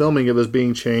even while filming it was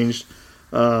being changed.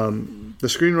 The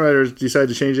screenwriters decided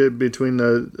to change it between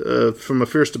from a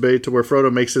fierce debate to where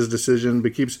Frodo makes his decision,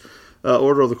 but keeps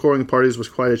order of the courting parties was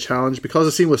quite a challenge. Because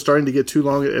the scene was starting to get too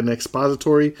long and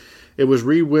expository, it was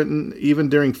rewritten even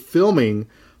during filming.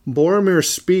 Boromir's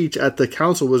speech at the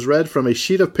council was read from a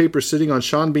sheet of paper sitting on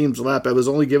Sean Bean's lap that was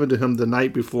only given to him the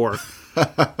night before.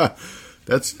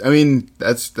 That's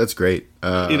great.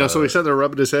 So he's sitting there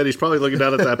rubbing his head. He's probably looking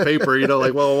down at that paper,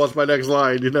 like, well, what's my next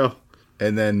line,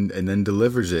 And then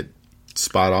delivers it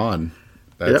spot on.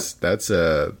 That's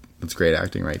great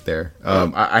acting right there.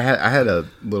 I had a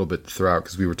little bit to throw out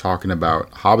because we were talking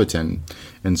about Hobbiton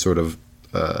and sort of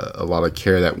a lot of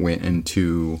care that went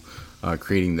into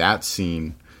creating that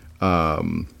scene.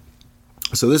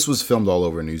 So this was filmed all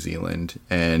over New Zealand,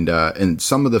 and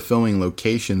some of the filming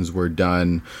locations were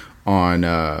done on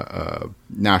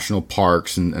national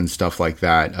parks and stuff like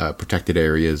that, protected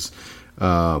areas.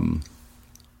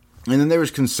 And then there was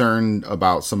concern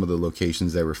about some of the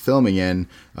locations they were filming in.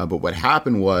 But what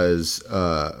happened was,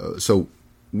 so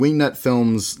Wingnut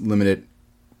Films Limited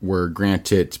were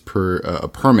granted a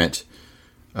permit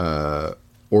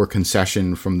or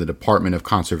concession from the Department of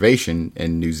Conservation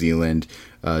in New Zealand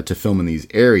to film in these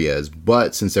areas.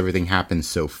 But since everything happened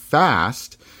so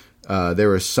fast, there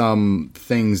were some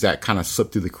things that kind of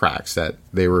slipped through the cracks that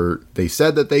they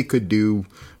said that they could do,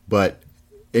 but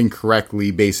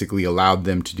incorrectly basically allowed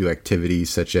them to do activities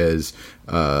such as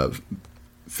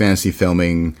fantasy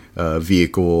filming,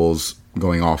 vehicles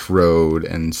going off-road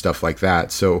and stuff like that.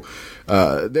 So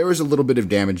there was a little bit of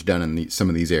damage done in some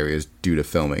of these areas due to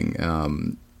filming.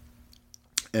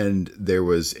 And there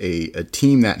was a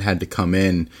team that had to come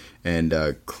in and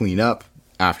clean up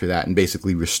after that and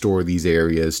basically restore these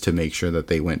areas to make sure that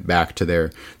they went back to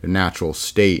their natural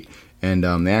state. And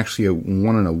they actually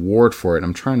won an award for it.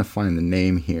 I'm trying to find the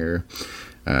name here.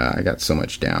 I got so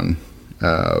much down.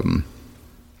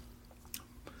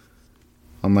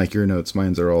 Unlike your notes,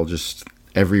 mine are all just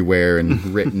everywhere and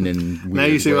written in weird Now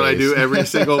you see ways. what I do every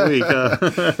single week.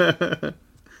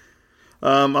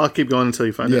 I'll keep going until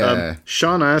you find it.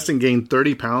 Sean Astin gained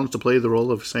 30 pounds to play the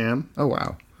role of Sam. Oh,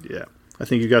 wow. Yeah. I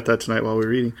think you got that tonight while we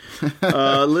were reading.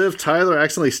 Liv Tyler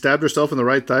accidentally stabbed herself in the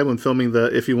right thigh when filming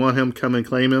the "If You Want Him, Come and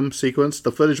Claim Him" sequence.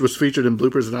 The footage was featured in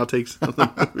bloopers and outtakes of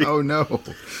the movie. Oh, no.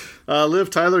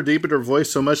 Liv Tyler deepened her voice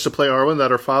so much to play Arwen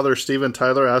that her father, Steven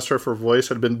Tyler, asked her if her voice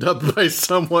had been dubbed by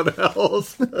someone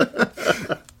else.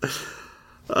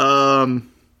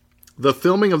 The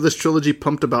filming of this trilogy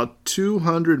pumped about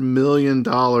 $200 million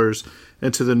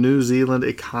into the New Zealand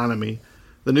economy.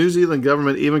 The New Zealand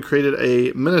government even created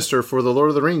a minister for The Lord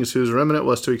of the Rings, whose remit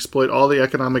was to exploit all the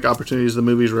economic opportunities the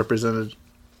movies represented.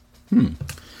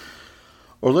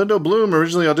 Orlando Bloom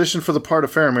originally auditioned for the part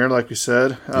of Faramir, like we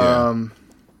said. Yeah.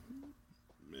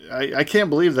 I can't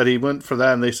believe that he went for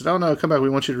that, and they said, "Oh no, come back. We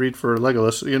want you to read for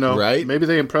Legolas." Right? Maybe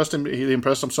they impressed him. He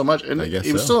impressed him so much, and I guess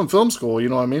he was still in film school. You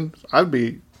know what I mean? I'd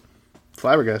be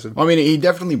flabbergasted. Well, I mean, he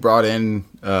definitely brought in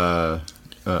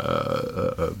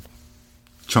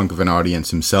chunk of an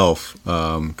audience himself.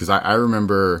 Because I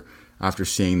remember after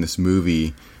seeing this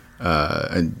movie,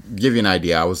 and give you an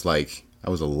idea, I was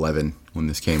 11 when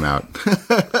this came out.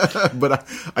 But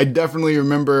I definitely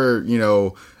remember,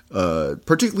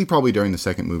 particularly probably during the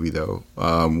second movie, though,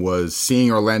 was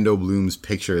seeing Orlando Bloom's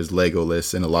picture as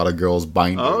Legolas and a lot of girls'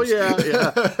 binders. Oh, yeah.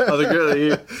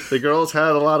 The girls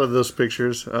had a lot of those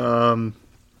pictures.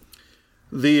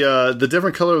 The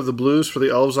different color of the blues for the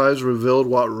elves' eyes revealed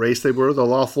what race they were. The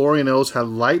Lothlorien elves had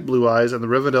light blue eyes, and the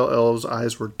Rivendell elves'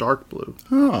 eyes were dark blue.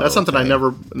 Oh, that's something I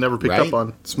never picked up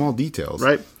on. Small details.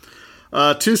 Right.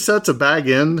 2 sets of Bag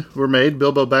End were made,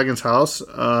 Bilbo Baggins' house.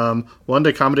 One to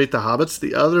accommodate the hobbits,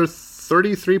 the other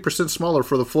 33% smaller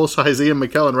for the full-size Ian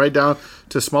McKellen, right down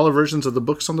to smaller versions of the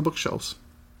books on the bookshelves.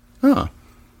 Huh.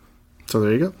 So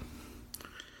there you go.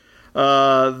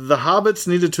 The hobbits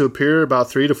needed to appear about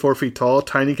 3 to 4 feet tall,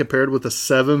 tiny compared with the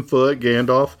 7-foot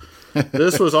Gandalf.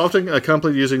 This was often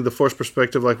accompanied using the Force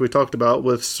perspective, like we talked about,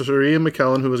 with Sir Ian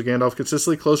McKellen, who was Gandalf,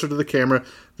 consistently closer to the camera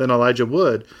than Elijah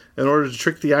Wood. In order to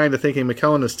trick the eye into thinking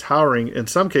McKellen is towering, in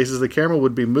some cases the camera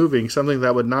would be moving, something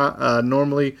that would not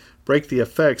normally break the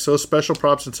effect. So special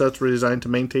props and sets were designed to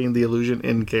maintain the illusion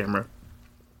in camera.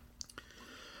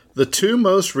 The 2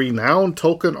 most renowned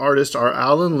Tolkien artists are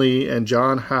Alan Lee and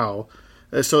John Howe.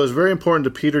 So it's very important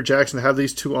to Peter Jackson to have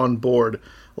these 2 on board.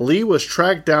 Lee was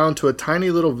tracked down to a tiny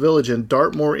little village in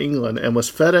Dartmoor, England, and was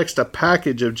FedExed a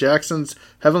package of Jackson's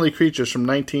Heavenly Creatures from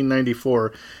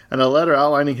 1994 and a letter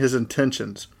outlining his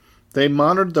intentions. They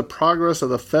monitored the progress of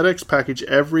the FedEx package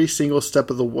every single step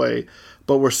of the way,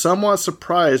 but were somewhat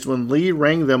surprised when Lee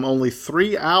rang them only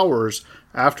 3 hours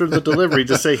after the delivery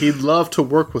to say he'd love to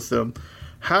work with them.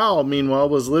 Howe, meanwhile,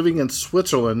 was living in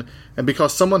Switzerland, and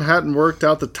because someone hadn't worked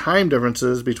out the time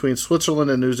differences between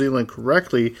Switzerland and New Zealand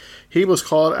correctly, he was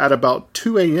called at about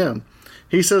 2 a.m.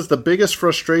 He says the biggest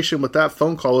frustration with that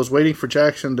phone call was waiting for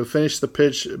Jackson to finish the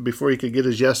pitch before he could get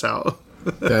his yes out.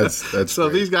 That's so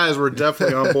great. These guys were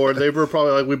definitely on board. They were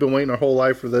probably like, we've been waiting our whole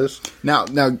life for this. Now,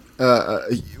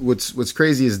 what's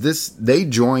crazy is this, they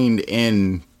joined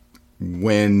in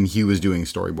when he was doing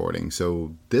storyboarding.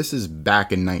 So this is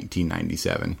back in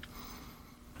 1997.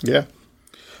 Yeah.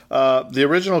 The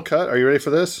original cut, are you ready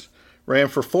for this? Ran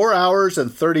for 4 hours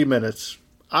and 30 minutes.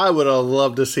 I would have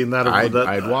loved to have seen that. I'd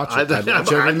watch it. I'd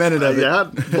watch every minute of it. Yeah,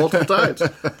 multiple times.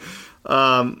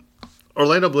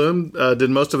 Orlando Bloom did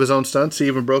most of his own stunts. He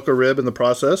even broke a rib in the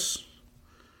process.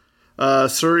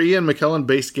 Sir Ian McKellen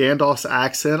based Gandalf's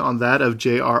accent on that of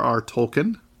J.R.R.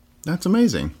 Tolkien. That's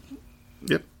amazing.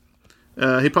 Yep.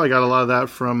 He probably got a lot of that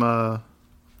from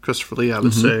Christopher Lee, I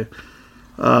would say.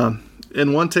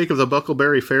 In one take of the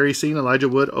Buckleberry Ferry scene, Elijah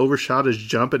Wood overshot his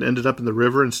jump and ended up in the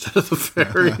river instead of the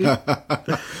ferry.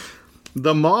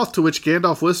 The moth to which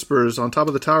Gandalf whispers on top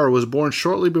of the tower was born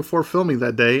shortly before filming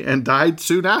that day and died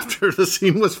soon after the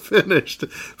scene was finished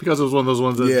because it was one of those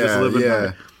ones that just live in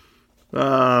there.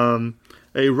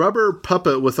 A rubber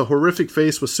puppet with a horrific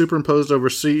face was superimposed over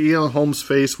C. Ian Holmes'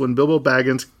 face when Bilbo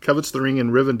Baggins covets the ring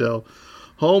in Rivendell.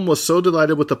 Holmes was so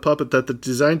delighted with the puppet that the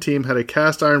design team had a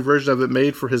cast iron version of it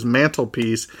made for his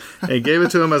mantelpiece and gave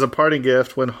it to him as a parting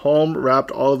gift when Holmes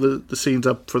wrapped all of the scenes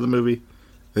up for the movie.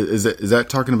 Is that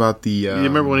talking about the... you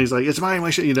remember when he's like, it's mine, my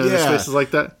shit, his face is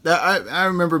like that? I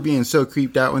remember being so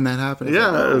creeped out when that happened.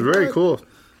 Yeah, it was very cool.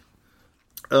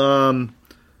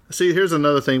 See, here's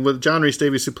another thing. With John Rhys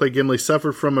Davies, who played Gimli,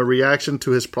 suffered from a reaction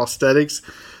to his prosthetics,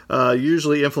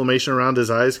 usually inflammation around his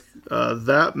eyes.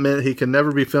 That meant he could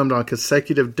never be filmed on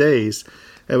consecutive days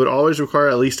and would always require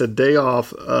at least a day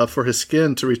off for his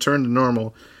skin to return to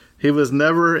normal. He was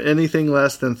never anything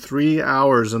less than 3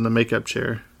 hours in the makeup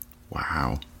chair.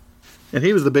 Wow. And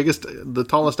he was the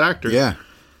tallest actor. Yeah.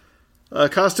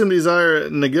 Costume designer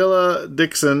Nagila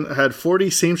Dixon had 40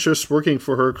 seamstresses working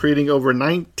for her, creating over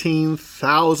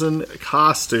 19,000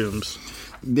 costumes.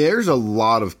 There's a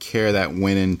lot of care that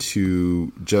went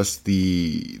into just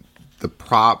the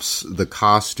props, the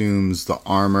costumes, the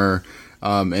armor.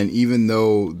 And even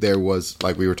though there was,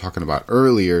 like we were talking about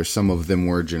earlier, some of them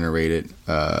were generated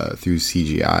through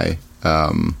CGI.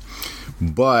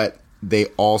 But they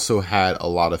also had a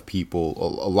lot of people,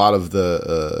 a lot of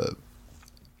the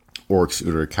orcs,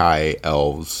 Uruk-hai,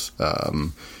 elves,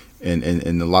 and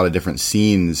a lot of different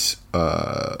scenes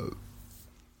are,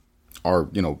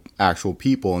 actual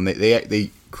people. And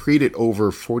they created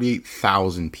over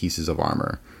 48,000 pieces of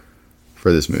armor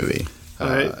for this movie. All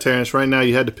right, Terrence, right now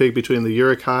you had to pick between the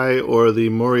Uruk-hai or the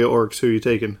Moria orcs. Who are you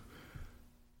taking?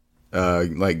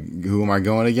 Who am I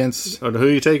going against? Or who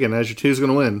are you taking? Who's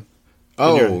going to win?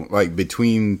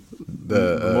 Between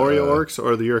the Moria orcs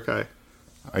or the Uruk-hai?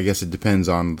 I guess it depends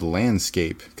on the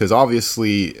landscape. Because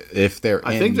obviously, if they're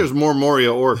I think there's more Moria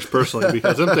orcs, personally,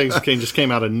 because them things just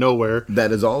came out of nowhere.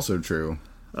 That is also true.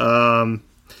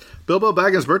 Bilbo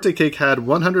Baggins' birthday cake had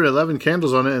 111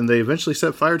 candles on it, and they eventually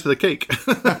set fire to the cake.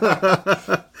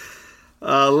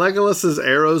 Legolas's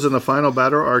arrows in the final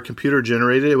battle are computer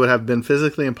generated. It would have been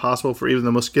physically impossible for even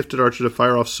the most gifted archer to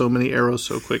fire off so many arrows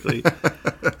so quickly.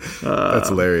 That's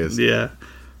hilarious. Yeah.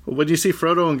 When you see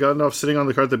Frodo and Gandalf sitting on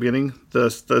the cart at the beginning,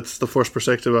 that's the forced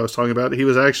perspective I was talking about. He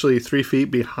was actually 3 feet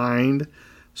behind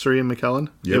Sir Ian McKellen,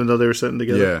 even though they were sitting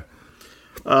together.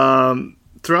 Yeah.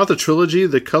 Throughout the trilogy,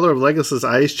 the color of Legolas's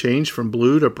eyes changed from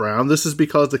blue to brown. This is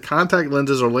because the contact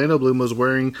lenses Orlando Bloom was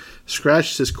wearing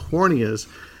scratched his corneas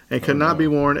and could not be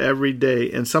worn every day.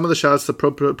 In some of the shots, the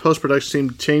post-production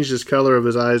team changed his color of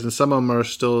his eyes, and some of them are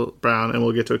still brown, and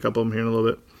we'll get to a couple of them here in a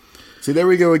little bit. See, there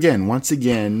we go again. Once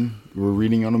again, we're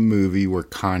reading on a movie where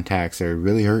contacts are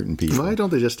really hurting people. Why don't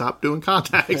they just stop doing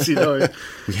contacts?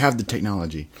 We have the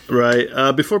technology.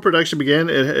 Right. Before production began,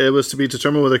 it was to be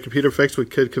determined whether computer effects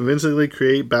could convincingly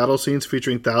create battle scenes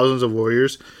featuring thousands of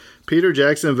warriors. Peter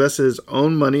Jackson invested his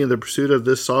own money in the pursuit of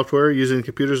this software using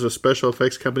computers of special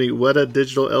effects company Weta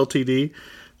Digital Ltd.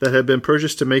 that had been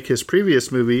purchased to make his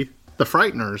previous movie, The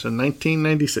Frighteners, in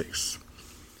 1996.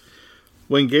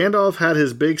 When Gandalf had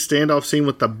his big standoff scene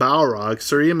with the Balrog,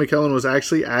 Sir Ian McKellen was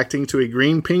actually acting to a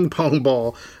green ping pong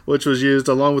ball, which was used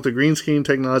along with the green screen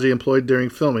technology employed during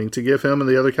filming to give him and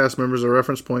the other cast members a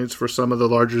reference points for some of the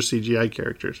larger CGI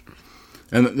characters.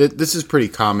 And this is pretty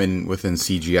common within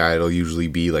CGI. It'll usually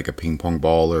be like a ping pong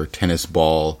ball or tennis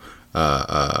ball,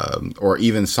 or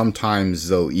even sometimes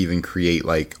they'll even create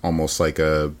like almost like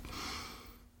a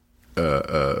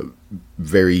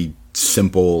very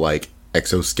simple like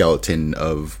exoskeleton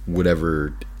of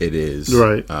whatever it is,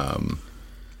 right?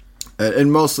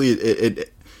 And mostly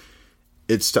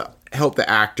it's to help the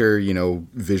actor,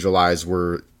 visualize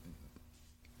where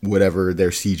whatever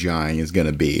their CGIing is going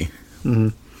to be.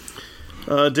 Mm-hmm.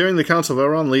 During the Council of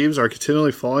Elrond, leaves are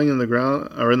continually falling in the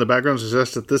ground or in the background to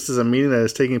suggest that this is a meeting that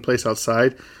is taking place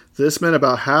outside. This meant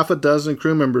about half a dozen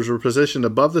crew members were positioned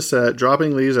above the set,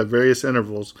 dropping leaves at various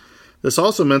intervals. This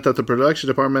also meant that the production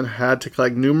department had to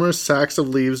collect numerous sacks of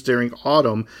leaves during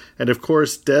autumn, and of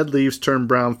course, dead leaves turned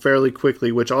brown fairly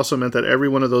quickly, which also meant that every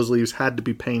one of those leaves had to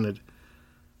be painted.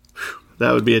 Whew,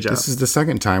 that would be a job. This is the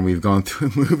second time we've gone through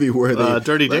a movie where they...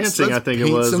 Dirty Dancing, I think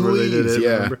it was, where leaves, they did it.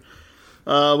 Yeah. Remember?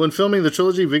 When filming the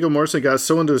trilogy, Viggo Mortensen got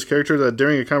so into his character that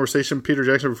during a conversation, Peter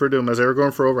Jackson referred to him as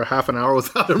Aragorn for over half an hour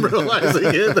without him realizing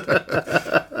it.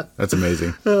 That's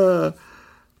amazing.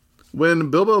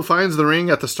 When Bilbo finds the ring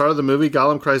at the start of the movie,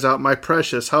 Gollum cries out, "My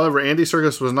precious." However, Andy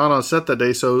Serkis was not on set that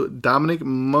day, so Dominic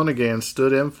Monaghan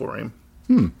stood in for him.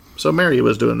 So Mary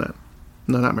was doing that.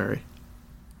 No, not Mary.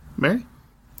 Mary?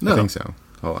 No. I think so.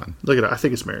 Hold on. Look at it. I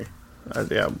think it's Mary.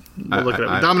 Yeah, we'll look at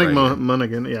it. Dominic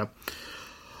Monaghan, yeah.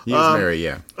 He is Mary,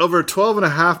 yeah. Over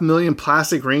 12.5 million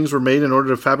plastic rings were made in order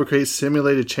to fabricate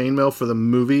simulated chainmail for the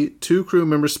movie. 2 crew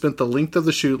members spent the length of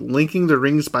the shoot linking the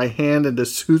rings by hand into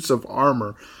suits of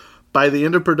armor. By the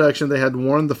end of production, they had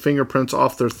worn the fingerprints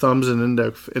off their thumbs and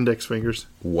index fingers.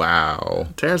 Wow.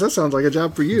 Terrence, that sounds like a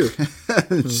job for you.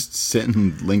 Just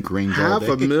sitting link rings all day.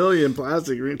 500,000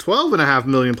 plastic rings. 12.5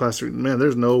 million plastic rings. Man,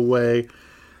 there's no way.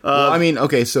 Well, I mean,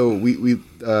 okay, so we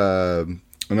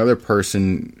another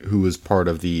person who was part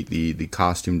of the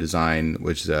costume design,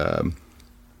 which I'm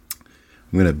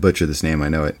going to butcher this name, I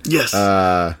know it. Yes.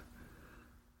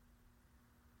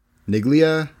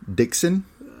 Niglia Dixon?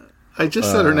 I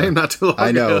just said her name not too long ago.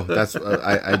 I know. That's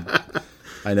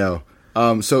I know.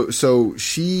 So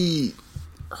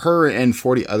her and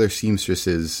 40 other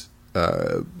seamstresses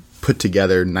put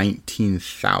together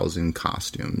 19,000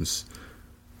 costumes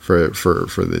for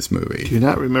this movie. Do you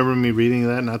not remember me reading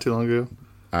that not too long ago?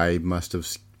 I must have.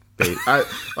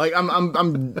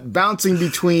 I'm bouncing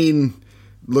between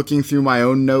looking through my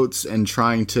own notes and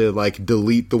trying to like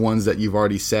delete the ones that you've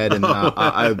already said, and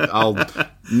I'll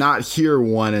not hear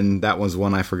one, and that was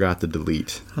one I forgot to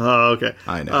delete. Oh, okay.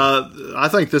 I know. I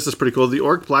think this is pretty cool. The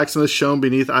orc blacksmiths shown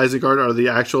beneath Isengard are the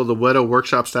Weta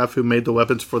workshop staff who made the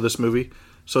weapons for this movie.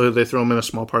 So they throw them in a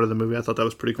small part of the movie. I thought that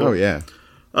was pretty cool. Oh, yeah.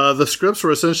 The scripts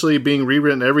were essentially being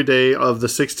rewritten every day of the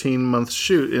 16-month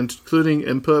shoot, including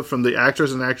input from the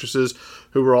actors and actresses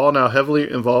who were all now heavily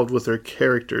involved with their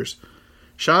characters.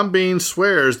 Sean Bean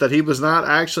swears that he was not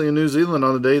actually in New Zealand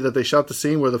on the day that they shot the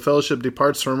scene where the Fellowship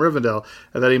departs from Rivendell,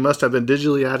 and that he must have been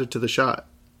digitally added to the shot.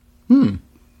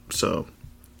 So,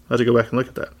 I had to go back and look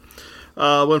at that.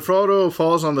 When Frodo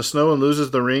falls on the snow and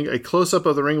loses the ring, a close-up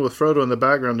of the ring with Frodo in the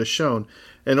background is shown.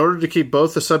 In order to keep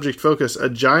both the subject focused, a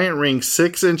giant ring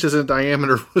 6 inches in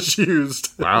diameter was used.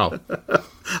 Wow.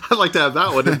 I'd like to have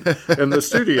that one in the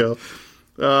studio.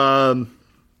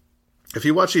 If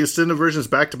you watch the extended versions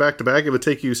back to back to back, it would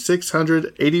take you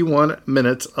 681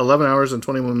 minutes, 11 hours, and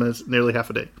 21 minutes, nearly half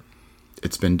a day.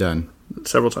 It's been done.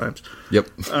 Several times. Yep.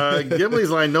 Gimli's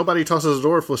line, "Nobody tosses a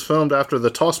dwarf," was filmed after the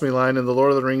Toss Me line in The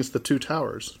Lord of the Rings, The Two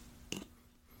Towers.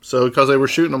 So, because they were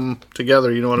shooting them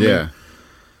together, you know what I mean? Yeah.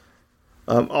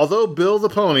 Although Bill the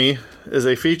Pony is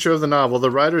a feature of the novel, the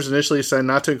writers initially decided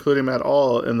not to include him at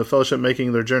all in the Fellowship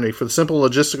making their journey, for the simple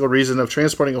logistical reason of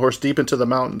transporting a horse deep into the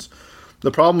mountains.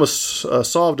 The problem was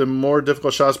solved in more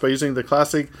difficult shots by using the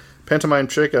classic pantomime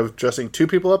trick of dressing 2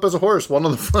 people up as a horse, one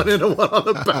on the front end and one on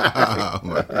the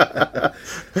back.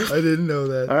 I didn't know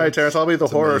that. All right, Terrence, I'll be the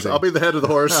horse. Amazing. I'll be the head of the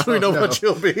horse. We know what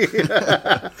you'll be.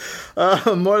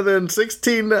 More than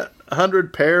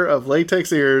 1,600 pair of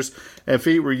latex ears and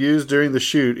feet were used during the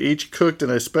shoot, each cooked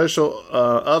in a special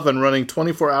oven running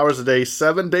 24 hours a day,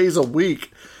 7 days a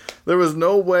week. There was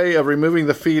no way of removing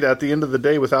the feet at the end of the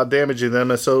day without damaging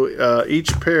them, and so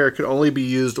each pair could only be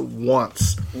used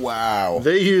once. Wow.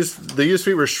 The used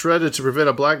feet were shredded to prevent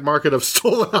a black market of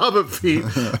stolen Hobbit feet,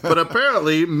 but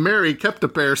apparently Mary kept a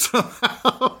pair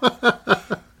somehow.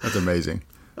 That's amazing.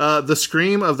 The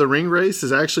Scream of the Ring Race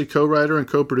is actually co-writer and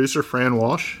co-producer Fran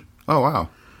Walsh. Oh, wow.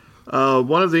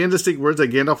 One of the indistinct words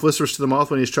that Gandalf whispers to the moth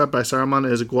when he's trapped by Saruman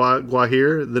is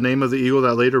Gwahir, the name of the eagle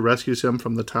that later rescues him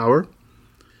from the tower.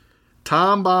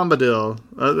 Tom Bombadil.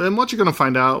 And what you're going to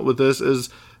find out with this is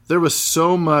there was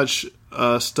so much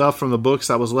stuff from the books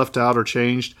that was left out or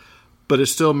changed, but it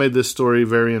still made this story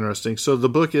very interesting. So the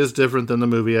book is different than the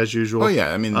movie as usual. Oh,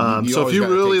 yeah. I mean, so if you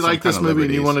really like this movie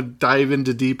and you want to dive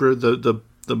into deeper, the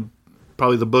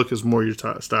probably the book is more your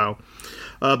style.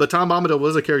 But Tom Bombadil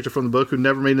was a character from the book who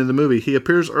never made it in the movie. He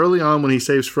appears early on when he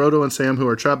saves Frodo and Sam, who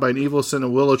are trapped by an evil sin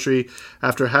in Willow Tree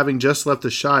after having just left the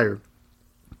Shire.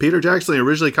 Peter Jackson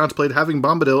originally contemplated having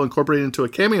Bombadil incorporated into a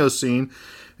cameo scene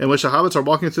in which the hobbits are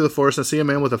walking through the forest and see a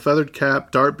man with a feathered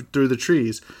cap dart through the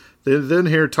trees. They then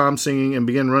hear Tom singing and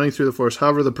begin running through the forest.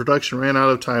 However, the production ran out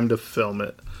of time to film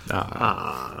it.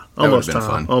 Almost, Tom.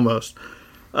 Fun. Almost.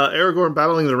 Aragorn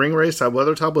battling the ring race at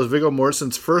Weathertop was Viggo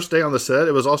Mortensen's first day on the set.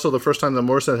 It was also the first time that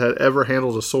Mortensen had ever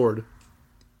handled a sword.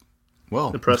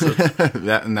 Well, impressive.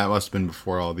 that must have been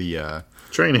before all the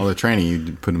training. All the training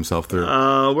he put himself through.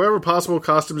 Wherever possible,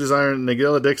 costume designer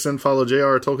Nagila Dixon followed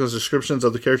J.R.R. Tolkien's descriptions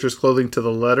of the characters' clothing to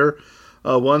the letter.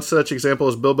 One such example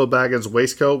is Bilbo Baggins'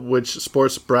 waistcoat, which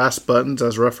sports brass buttons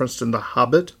as referenced in The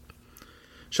Hobbit.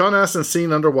 Sean Astin's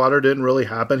scene underwater didn't really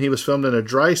happen. He was filmed in a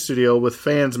dry studio with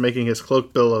fans making his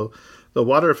cloak billow. The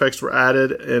water effects were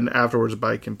added in afterwards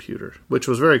by computer, which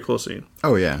was a very cool scene.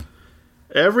 Oh, yeah.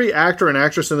 Every actor and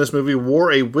actress in this movie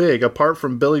wore a wig, apart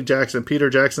from Billy Jackson, Peter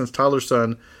Jackson's toddler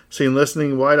son, seen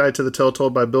listening wide-eyed to the tale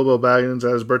told by Bilbo Baggins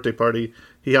at his birthday party.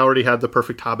 He already had the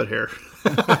perfect Hobbit hair.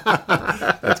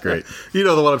 That's great. You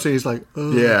know the one I'm saying? He's like,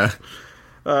 oh. Yeah.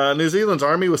 New Zealand's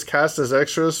army was cast as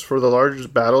extras for the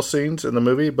largest battle scenes in the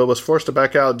movie, but was forced to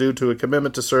back out due to a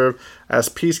commitment to serve as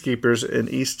peacekeepers in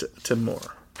East Timor.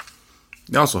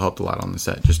 They also helped a lot on the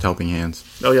set, just helping hands.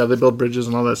 Oh, yeah, they built bridges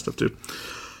and all that stuff, too.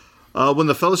 When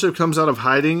the Fellowship comes out of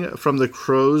hiding from the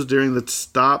crows during their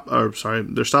stop on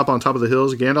top of the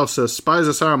hills, Gandalf says, "Spies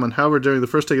of Saruman." However, during the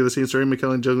first take of the scene, Sarah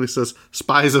McKellen jokingly says,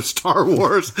 "Spies of Star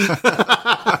Wars."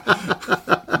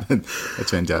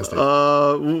 That's fantastic.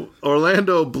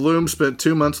 Orlando Bloom spent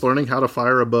 2 months learning how to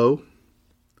fire a bow.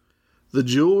 The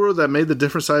jeweler that made the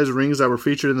different size rings that were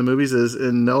featured in the movies is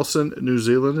in Nelson, New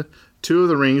Zealand. 2 of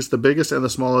the rings, the biggest and the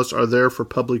smallest, are there for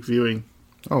public viewing.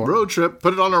 Oh, wow. Road trip.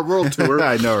 Put it on our world tour.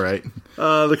 I know, right?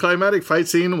 The climatic fight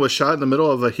scene was shot in the middle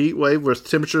of a heat wave with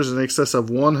temperatures in excess of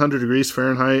 100 degrees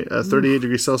Fahrenheit, 38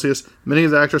 degrees Celsius. Many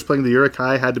of the actors playing the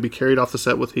Uruk-hai had to be carried off the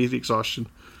set with heat exhaustion.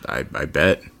 I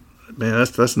bet. Man,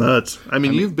 that's nuts. I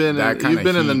mean you've been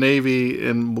in the Navy,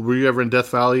 and were you ever in Death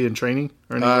Valley in training?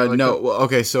 Or anything no. Well,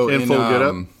 okay, so in full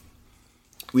get-up?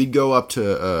 We'd go up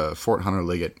to Fort Hunter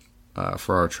Liggett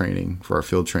for our training, for our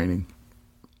field training,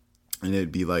 and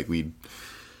it'd be like we'd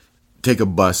take a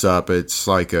bus up. It's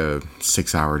like a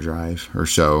 6-hour drive or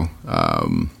so.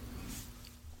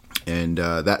 And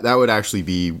that would actually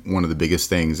be one of the biggest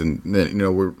things. And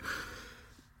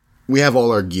we have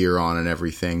all our gear on and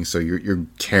everything. So you're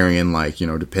carrying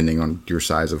depending on your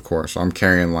size, of course. So I'm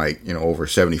carrying over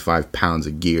 75 pounds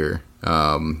of gear.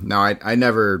 Now I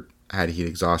never had heat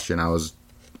exhaustion. I was,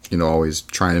 always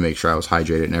trying to make sure I was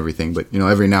hydrated and everything. But,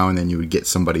 every now and then you would get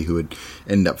somebody who would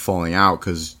end up falling out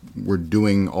because we're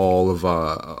doing all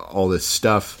this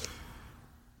stuff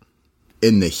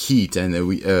in the heat, and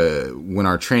when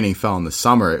our training fell in the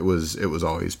summer, it was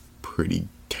always pretty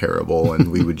terrible,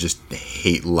 and we would just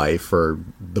hate life for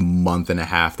the month and a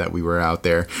half that we were out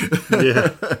there.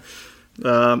 Yeah.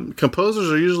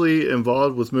 Composers are usually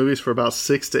involved with movies for about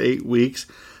 6 to 8 weeks.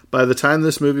 By the time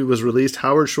this movie was released,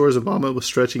 Howard Shore's involvement was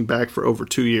stretching back for over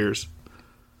 2 years.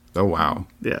 Oh, wow.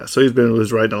 Yeah, so he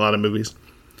was writing a lot of movies.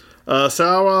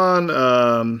 Sauron,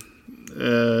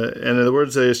 and in the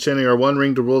words that he's chanting, are one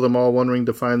ring to rule them all, one ring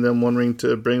to find them, one ring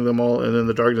to bring them all, and in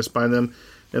the darkness bind them.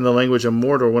 In the language of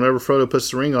Mordor, whenever Frodo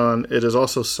puts the ring on, it is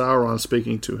also Sauron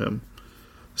speaking to him.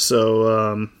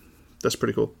 So, that's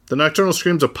pretty cool. The nocturnal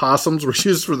screams of possums were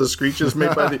used for the screeches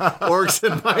made by the orcs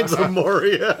in Mines of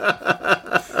Moria.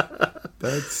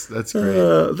 That's great.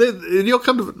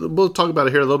 We'll talk about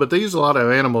it here a little bit. They use a lot of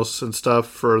animals and stuff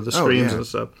for the screams and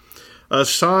stuff.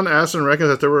 Sean Astin reckons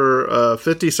that there were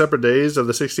 50 separate days of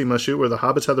the 16-month shoot where the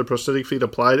hobbits had their prosthetic feet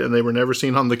applied and they were never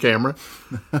seen on the camera.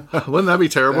 Wouldn't that be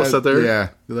terrible? Sit there? Yeah.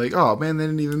 They're like, oh man, they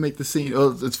didn't even make the scene.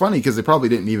 Oh, it's funny because they probably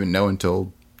didn't even know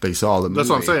until they saw the movie. That's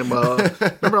what I'm saying. Well,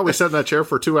 remember how we sat in that chair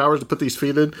for 2 hours to put these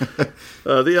feet in?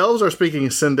 The elves are speaking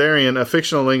Sindarian, a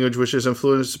fictional language which is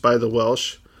influenced by the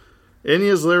Welsh.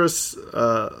 Enya's lyricist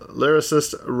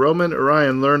Roman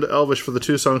Ryan learned Elvish for the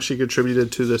 2 songs she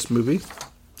contributed to this movie.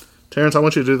 Terrence, I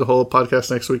want you to do the whole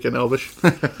podcast next week in Elvish.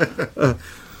 The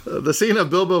scene of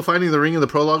Bilbo finding the ring in the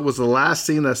prologue was the last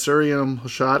scene that Suriam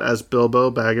shot as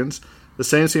Bilbo Baggins. The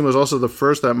same scene was also the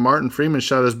first that Martin Freeman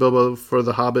shot as Bilbo for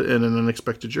The Hobbit in An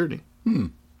Unexpected Journey.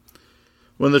 When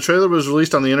the trailer was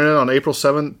released on the internet on April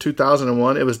 7,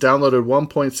 2001, it was downloaded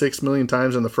 1.6 million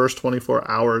times in the first 24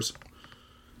 hours.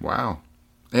 Wow.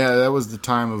 Yeah, that was the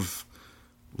time of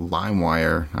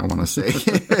LimeWire, I want to say.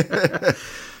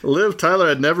 Liv Tyler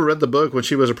had never read the book. When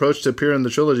she was approached to appear in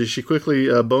the trilogy, she quickly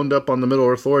boned up on the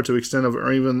Middle-earth lore to the extent of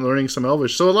even learning some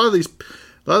Elvish. So a lot of these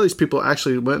people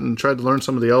actually went and tried to learn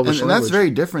some of the Elvish language. And that's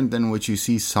very different than what you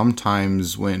see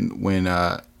sometimes when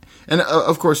and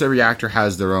of course every actor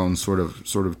has their own sort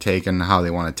of take on how they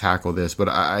want to tackle this. But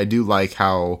I do like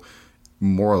how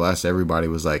more or less everybody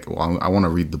was like, well, I want to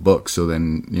read the book, so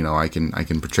then I can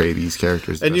portray these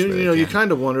characters. And you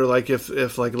kind of wonder, like,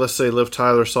 if like, let's say Liv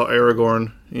Tyler saw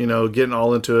Aragorn, getting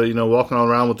all into it, walking all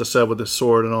around with the set with his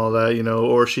sword and all that,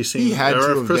 or she seen,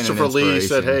 or if Christopher Lee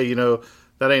said, hey,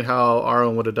 that ain't how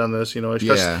Arwen would have done this,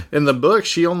 because in the book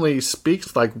she only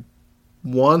speaks like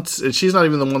once, and she's not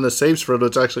even the one that saves Frodo.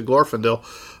 It's actually Glorfindel.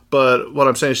 But what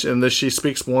I'm saying, in this, she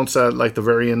speaks once at like the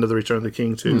very end of the Return of the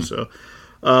King too. So.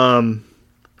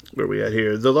 Where are we at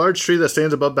here? The large tree that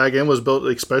stands above Bag End was built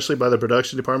especially by the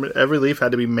production department. Every leaf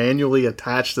had to be manually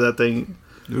attached to that thing.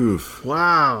 Oof.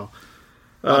 Wow.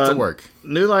 Lots of work.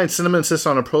 New Line Cinema insists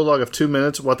on a prologue of 2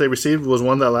 minutes. What they received was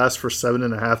one that lasts for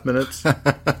 7.5 minutes.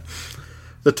 The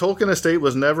Tolkien estate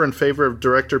was never in favor of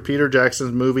director Peter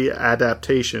Jackson's movie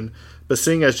adaptation, but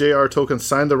seeing as J.R. Tolkien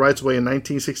signed the rights away in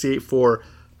 1968 for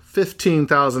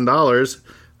 $15,000,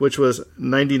 which was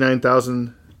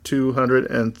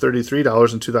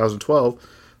 $99,233 in 2012,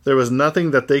 there was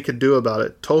nothing that they could do about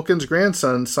it. Tolkien's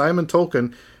grandson, Simon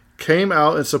Tolkien, came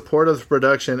out in support of the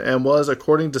production and was,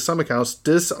 according to some accounts,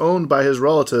 disowned by his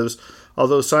relatives,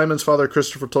 although Simon's father,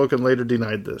 Christopher Tolkien, later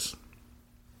denied this.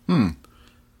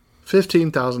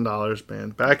 $15,000,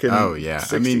 man. Back in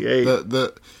 68. I mean,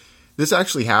 this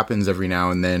actually happens every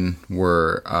now and then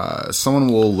where someone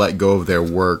will let go of their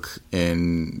work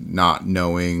and not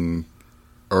knowing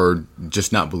or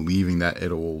just not believing that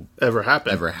it'll ever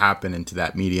happen into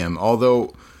that medium.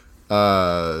 Although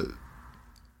I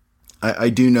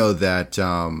do know that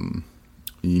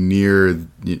near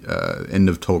the end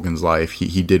of Tolkien's life,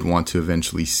 he did want to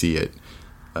eventually see it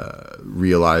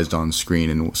realized on screen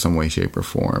in some way, shape, or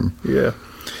form. Yeah.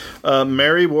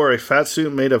 Mary wore a fat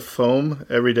suit made of foam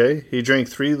every day. He drank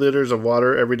 3 liters of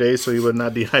water every day so he would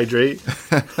not dehydrate.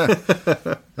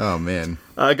 Oh, man.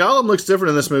 Gollum looks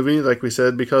different in this movie, like we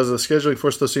said, because the scheduling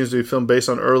forced those scenes to be filmed based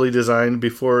on early design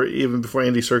before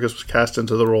Andy Serkis was cast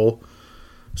into the role.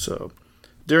 So,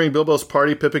 during Bilbo's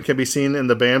party, Pippin can be seen in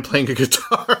the band playing a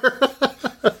guitar.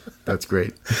 That's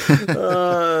great.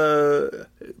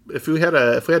 If we had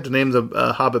to name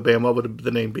the Hobbit band, what would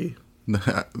the name be?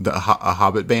 A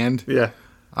Hobbit band? Yeah.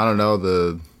 I don't know,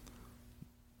 the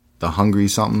Hungry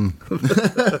something.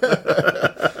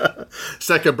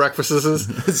 Second breakfasts.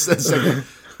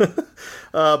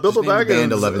 Bilbo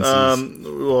Baggins.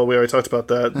 Well, we already talked about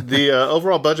that. The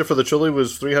overall budget for the trilogy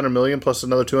was $300 million plus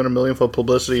another $200 million for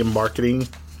publicity and marketing.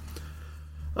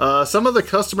 Some of the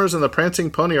customers in the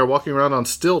Prancing Pony are walking around on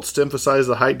stilts to emphasize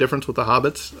the height difference with the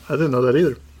hobbits. I didn't know that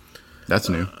either. That's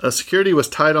new. Security was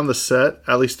tight on the set.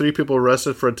 At least 3 people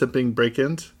arrested for attempting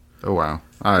break-ins. Oh, wow.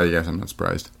 I guess I'm not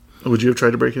surprised. Would you have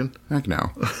tried to break in? Heck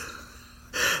no.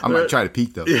 I might try to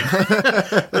peek, though.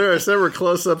 There are several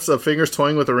close-ups of fingers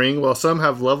toying with a ring. While some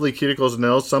have lovely cuticles and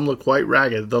nails, some look quite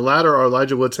ragged. The latter are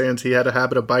Elijah Wood's hands. He had a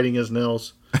habit of biting his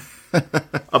nails.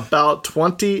 About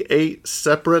 28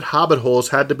 separate hobbit holes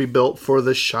had to be built for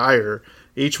the Shire.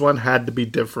 Each one had to be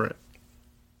different.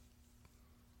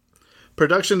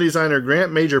 Production designer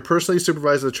Grant Major personally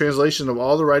supervised the translation of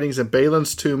all the writings in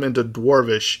Balin's tomb into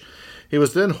Dwarvish. He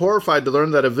was then horrified to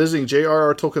learn that a visiting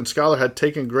J.R.R. Tolkien scholar had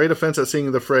taken great offense at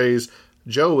seeing the phrase,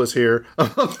 "Joe was here,"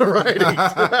 among the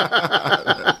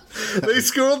writings. They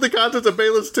scrolled the contents of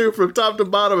Balin's tomb from top to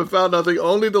bottom and found nothing,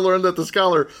 only to learn that the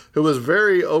scholar, who was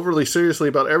very overly seriously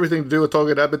about everything to do with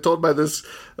Tolkien, had been told by this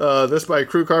by a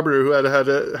crew carpenter who had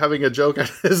having a joke at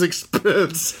his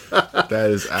expense.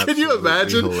 That is absolutely Can you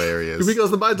imagine? Hilarious.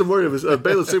 Because the Minds of Moria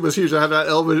Balin's tomb was huge. I have that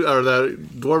elven or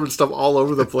that dwarven stuff all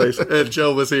over the place, and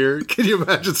Joe was here. Can you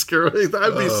imagine screwing?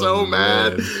 I'd be so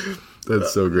mad.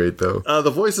 That's so great, though. The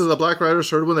voices of the Black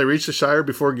Riders heard when they reached the Shire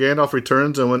before Gandalf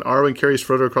returns, and when Arwen carries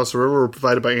Frodo across the river were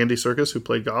provided by Andy Serkis, who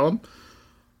played Gollum.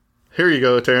 Here you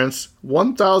go, Terrence.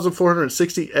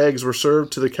 1,460 eggs were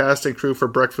served to the cast and crew for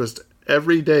breakfast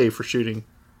every day for shooting.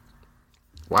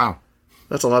 Wow.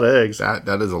 That's a lot of eggs.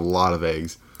 That is a lot of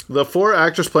eggs. The 4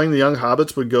 actors playing the young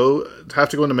hobbits would have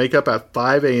to go into makeup at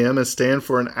 5 a.m. and stand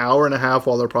for an hour and a half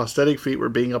while their prosthetic feet were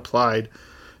being applied.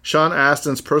 Sean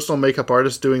Astin's personal makeup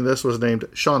artist doing this was named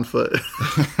Sean Foot.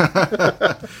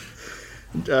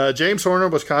 James Horner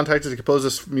was contacted to compose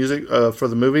this music for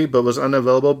the movie, but was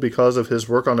unavailable because of his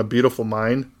work on A Beautiful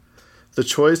Mind. The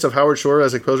choice of Howard Shore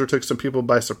as a composer took some people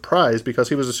by surprise because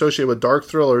he was associated with dark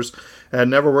thrillers and had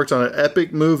never worked on an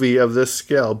epic movie of this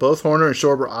scale. Both Horner and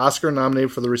Shore were Oscar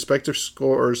nominated for the respective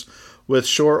scores, with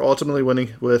Shore ultimately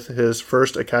winning with his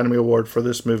first Academy Award for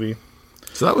this movie.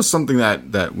 So that was something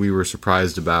that we were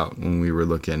surprised about when we were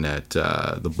looking at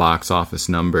the box office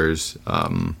numbers,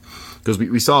 because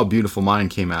we saw A Beautiful Mind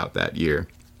came out that year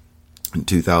in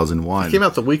 2001. It came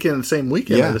out the same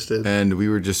weekend. Yeah, this did. And we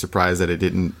were just surprised that it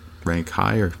didn't rank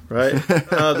higher. Right.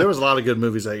 There was a lot of good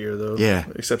movies that year, though. Yeah.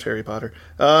 Except Harry Potter.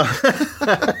 Now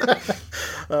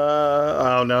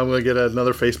I'm going to get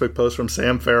another Facebook post from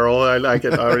Sam Farrell. I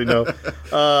already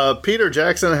know. Peter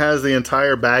Jackson has the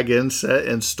entire bag-in set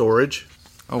in storage.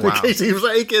 Oh, wow. In case he was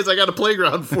like, "Hey, kids, I got a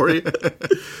playground for you."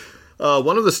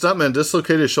 One of the stuntmen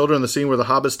dislocated his shoulder in the scene where the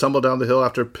hobbits tumbled down the hill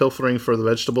after pilfering for the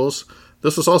vegetables.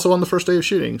 This was also on the first day of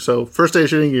shooting. So, first day of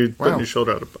shooting, you put your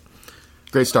shoulder out.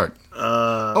 Great start.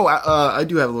 I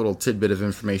do have a little tidbit of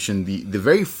information. The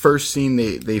very first scene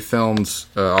they filmed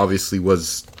obviously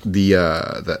was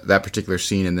that particular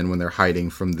scene, and then when they're hiding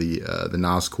from the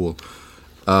Nazgul.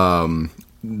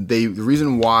 The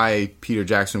reason why Peter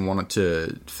Jackson wanted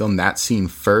to film that scene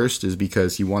first is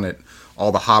because he wanted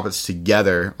all the hobbits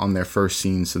together on their first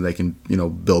scene so they can,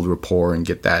 build rapport and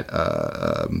get that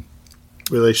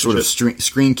relationship, sort of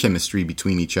screen chemistry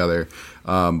between each other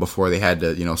before they had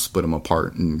to, split them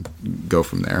apart and go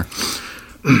from there.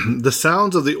 The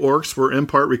sounds of the orcs were in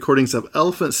part recordings of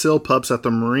elephant seal pups at the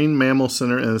Marine Mammal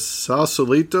Center in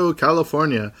Sausalito,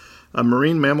 California. A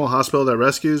marine mammal hospital that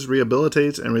rescues,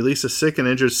 rehabilitates, and releases sick and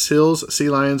injured seals, sea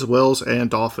lions, whales, and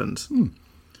dolphins.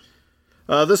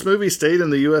 This movie stayed in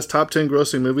the U.S. top 10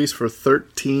 grossing movies for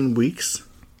 13 weeks.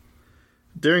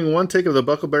 During one take of the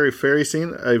Buckleberry Ferry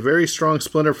scene, a very strong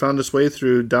splinter found its way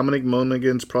through Dominic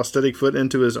Monaghan's prosthetic foot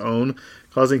into his own,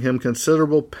 causing him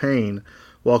considerable pain.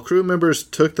 While crew members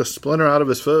took the splinter out of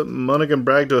his foot, Monaghan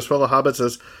bragged to his fellow hobbits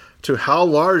as to how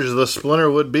large the splinter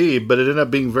would be, but it ended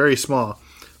up being very small.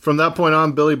 From that point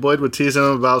on, Billy Boyd would tease him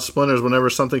about splinters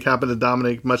whenever something happened to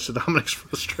Dominic, much to Dominic's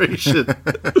frustration.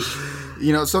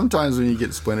 Sometimes when you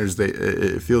get splinters,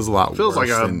 it feels a lot worse. It feels like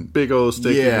a big old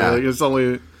stick. Yeah. It's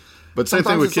only... But same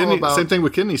thing with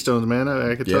kidney stones, man.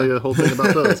 I could tell you the whole thing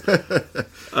about those.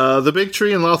 The big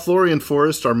tree in Lothlorien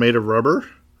Forest are made of rubber.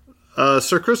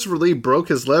 Sir Christopher Lee broke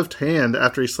his left hand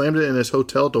after he slammed it in his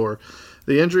hotel door.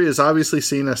 The injury is obviously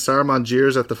seen as Saruman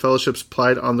jeers at the Fellowship's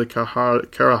plight on the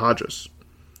Carahadras.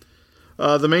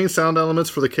 The main sound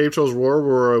elements for the Cave Trolls' roar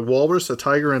were a walrus, a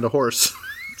tiger, and a horse.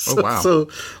 So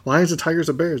lions and tigers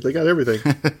and bears, they got everything.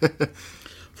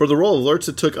 For the role of Lurtz,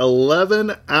 it took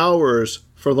 11 hours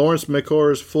for Lawrence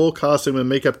McCore's full costume and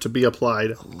makeup to be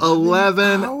applied.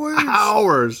 11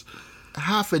 hours.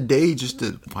 Half a day just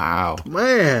to... Wow.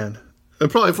 Man. And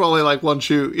probably for only like one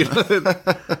shoot.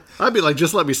 I'd be like,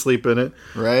 just let me sleep in it.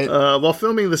 Right. While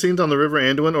filming the scenes on the River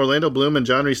Anduin, Orlando Bloom and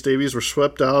John Rhys Davies were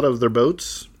swept out of their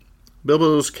boats.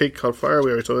 Bilbo's cake caught fire.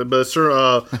 We already told it. But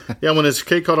Sir, when his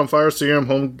cake caught on fire, Sir Hiram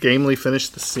Holm gamely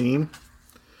finished the scene.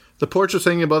 The portraits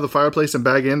hanging above the fireplace in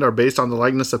Bag End are based on the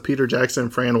likeness of Peter Jackson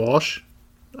and Fran Walsh.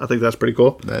 I think that's pretty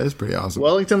cool. That is pretty awesome.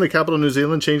 Wellington, the capital of New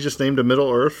Zealand, changed its name to Middle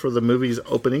Earth for the movie's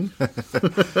opening.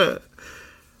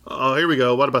 Oh, here we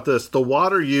go. What about this? The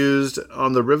water used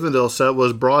on the Rivendell set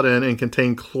was brought in and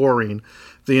contained chlorine.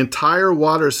 The entire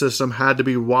water system had to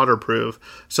be waterproof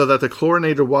so that the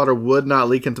chlorinated water would not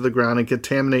leak into the ground and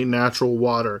contaminate natural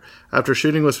water. After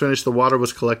shooting was finished, the water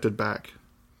was collected back.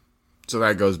 So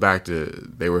that goes back to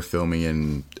they were filming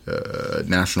in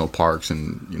national parks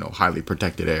and highly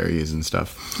protected areas and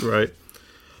stuff. Right.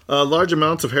 Large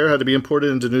amounts of hair had to be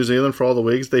imported into New Zealand for all the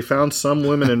wigs. They found some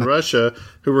women in Russia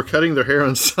who were cutting their hair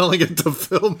and selling it to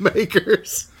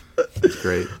filmmakers. That's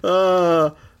great.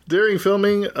 During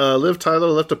filming, Liv Tyler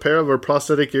left a pair of her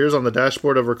prosthetic ears on the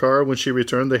dashboard of her car. When she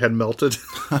returned, they had melted.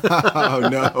 Oh,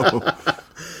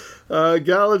 no.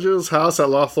 Gallagher's house at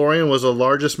Lothlorien was the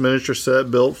largest miniature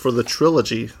set built for the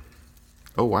trilogy.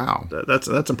 Oh, wow.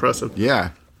 That's impressive. Yeah.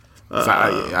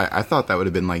 I thought that would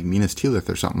have been like Minas Tirith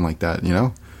or something like that,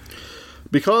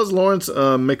 Because Lawrence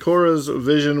Makora's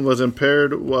vision was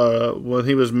impaired when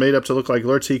he was made up to look like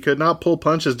Lurtz, he could not pull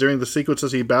punches during the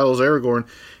sequences he battles Aragorn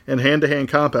in hand-to-hand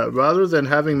combat. Rather than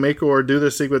having Makor do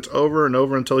this sequence over and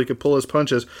over until he could pull his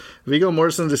punches, Viggo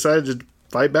Mortensen decided to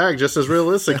fight back just as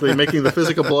realistically, making the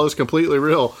physical blows completely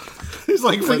real. He's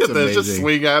like, forget this, just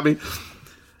swing at me.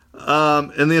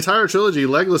 In the entire trilogy,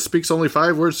 Legolas speaks only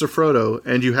 5 words to Frodo,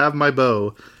 and you have my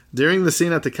bow. During the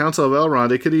scene at the Council of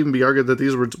Elrond, it could even be argued that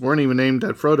these words weren't even aimed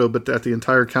at Frodo, but at the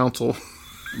entire council.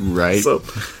 Right. So,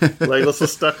 Legolas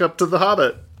was stuck up to the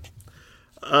Hobbit.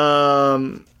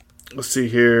 Let's see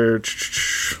here.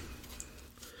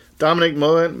 Dominic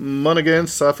Monaghan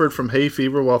suffered from hay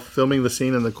fever while filming the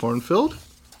scene in the cornfield.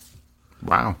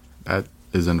 Wow. That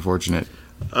is unfortunate.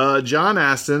 Sean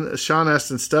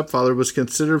Astin's stepfather, was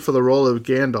considered for the role of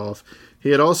Gandalf.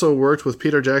 He had also worked with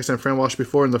Peter Jackson and Fran Walsh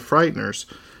before in The Frighteners,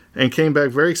 and came back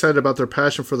very excited about their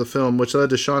passion for the film, which led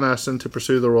to Sean Astin to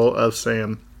pursue the role of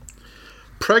Sam.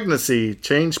 Pregnancy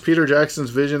changed Peter Jackson's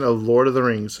vision of Lord of the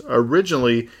Rings.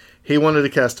 Originally, he wanted to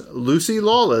cast Lucy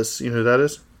Lawless, you know who that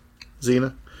is?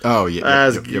 Xena. Oh, yeah.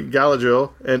 As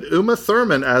Galadriel, and Uma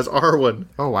Thurman as Arwen.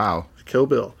 Oh, wow. Kill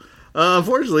Bill.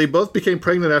 Unfortunately, both became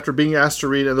pregnant after being asked to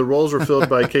read, and the roles were filled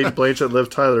by Kate Blanchett and Liv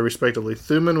Tyler, respectively.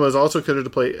 Thuman was also considered to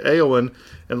play Eowyn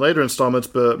in later installments,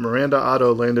 but Miranda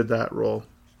Otto landed that role.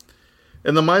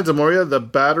 In the Mines of Moria, the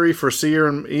battery for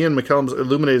Ian McKellen's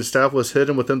illuminated staff was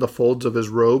hidden within the folds of his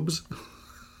robes.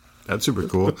 That's super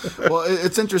cool. Well,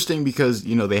 it's interesting because,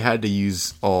 they had to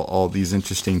use all these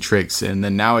interesting tricks, and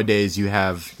then nowadays you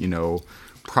have,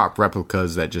 prop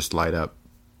replicas that just light up.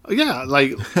 Yeah,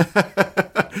 like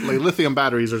lithium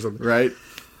batteries or something. Right.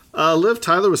 Liv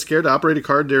Tyler was scared to operate a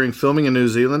car during filming in New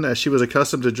Zealand, as she was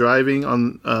accustomed to driving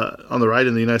on the right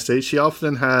in the United States. She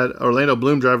often had Orlando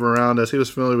Bloom drive her around, as he was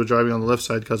familiar with driving on the left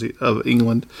side because of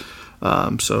England.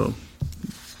 So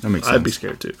that makes sense. I'd be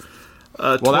scared too.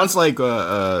 That's like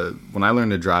when I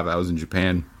learned to drive, I was in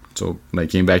Japan. So when I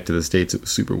came back to the States, it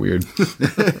was super weird.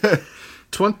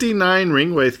 29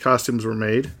 Ringwraith costumes were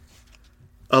made.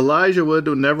 Elijah Wood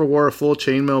never wore a full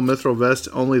chainmail mithril vest,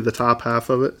 only the top half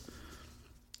of it.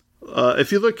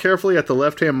 If you look carefully at the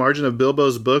left-hand margin of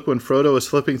Bilbo's book, when Frodo is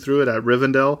flipping through it at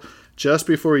Rivendell, just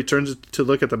before he turns to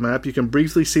look at the map, you can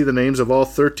briefly see the names of all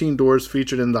 13 dwarves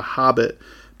featured in The Hobbit.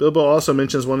 Bilbo also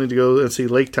mentions wanting to go and see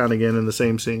Lake Town again in the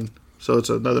same scene. So it's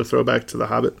another throwback to The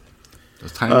Hobbit.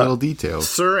 Those tiny little details.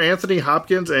 Sir Anthony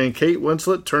Hopkins and Kate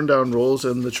Winslet turned down roles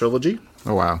in the trilogy.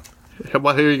 Oh, wow.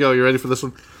 Well, here you go. You ready for this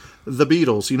one? The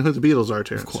Beatles. You know who the Beatles are,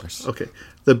 Terrence? Of course. Okay.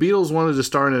 The Beatles wanted to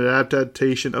star in an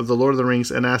adaptation of The Lord of the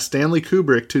Rings and asked Stanley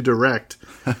Kubrick to direct.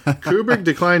 Kubrick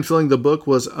declined, feeling the book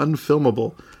was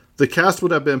unfilmable. The cast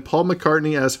would have been Paul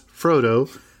McCartney as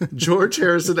Frodo, George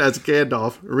Harrison as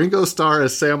Gandalf, Ringo Starr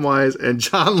as Samwise, and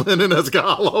John Lennon as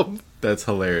Gollum. That's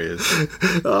hilarious.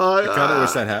 I kind of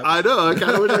wish that happened. I know. I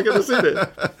kind of wish I could have seen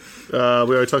it. We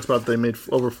already talked about they made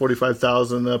over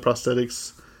 45,000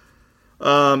 prosthetics.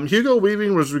 Hugo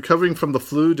Weaving was recovering from the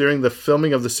flu during the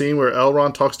filming of the scene where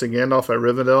Elrond talks to Gandalf at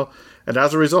Rivendell, and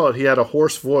as a result, he had a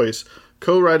hoarse voice.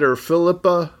 Co-writer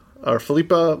Philippa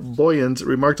Boyens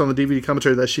remarked on the DVD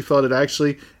commentary that she felt it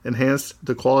actually enhanced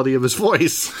the quality of his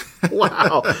voice.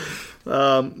 Wow.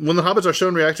 When the hobbits are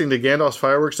shown reacting to Gandalf's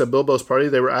fireworks at Bilbo's party,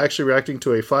 they were actually reacting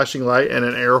to a flashing light and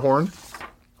an air horn.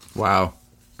 Wow.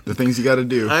 The things you got to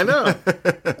do. I know.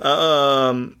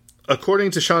 According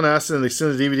to Sean Astin in the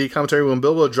extended DVD commentary, when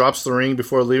Bilbo drops the ring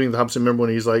before leaving the Hobbits, remember when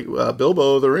he's like,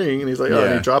 Bilbo, the ring, and he's like, oh,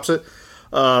 and he drops it.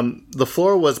 The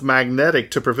floor was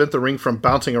magnetic to prevent the ring from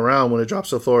bouncing around when it drops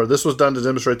to the floor. This was done to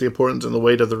demonstrate the importance and the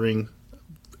weight of the ring.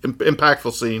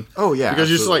 Impactful scene. Oh, yeah.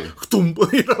 Because absolutely. you're just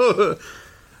like, you know.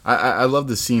 I love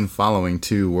the scene following,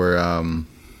 too, where,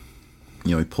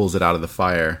 he pulls it out of the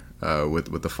fire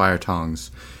with the fire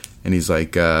tongs. And he's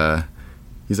like, oh,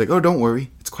 don't worry.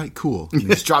 It's quite cool. And he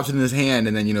just drops it in his hand,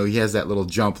 and then, he has that little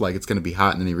jump like it's going to be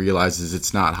hot, and then he realizes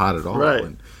it's not hot at all. Right.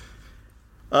 And,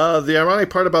 the ironic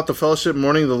part about the Fellowship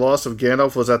mourning the loss of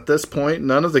Gandalf was at this point,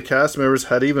 none of the cast members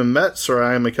had even met Sir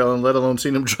Ian McKellen, let alone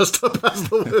seen him dressed up as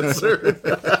the wizard.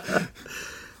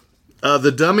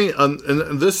 The dummy,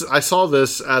 and this I saw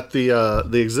this at the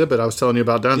exhibit I was telling you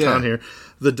about downtown here.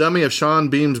 The dummy of Sean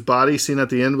Bean's body seen at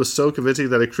the end was so convincing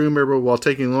that a crew member, while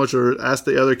taking lunch, asked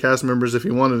the other cast members if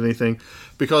he wanted anything.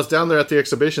 Because down there at the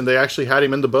exhibition, they actually had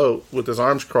him in the boat with his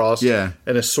arms crossed and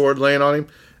his sword laying on him.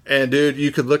 And dude,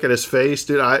 you could look at his face,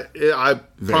 dude. I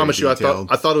promise you, I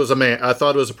thought it was a man. I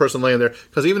thought it was a person laying there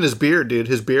because even his beard, dude,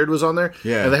 his beard was on there.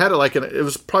 Yeah, and they had it it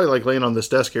was probably like laying on this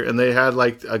desk here, and they had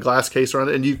like a glass case around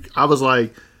it. And I was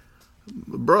like,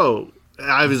 bro,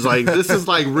 I was like, this is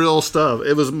like real stuff.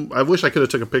 It was. I wish I could have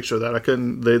took a picture of that. I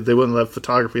couldn't. They wouldn't let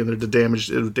photography in there to damage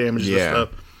the stuff.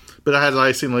 But I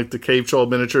had seen like the cave troll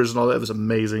miniatures and all that. It was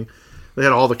amazing. They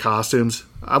had all the costumes.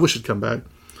 I wish it'd come back.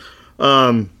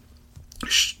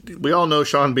 We all know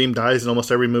Sean Bean dies in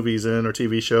almost every movie he's in or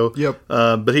TV show. Yep.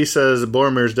 But he says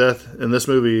Boromir's death in this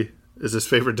movie is his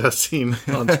favorite death scene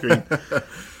on screen.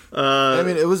 I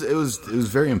mean, it was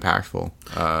very impactful.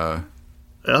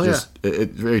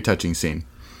 Very touching scene.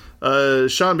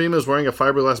 Sean Bean was wearing a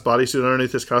fiberglass bodysuit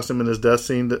underneath his costume in his death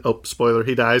scene. Spoiler,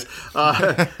 he dies.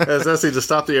 As necessary to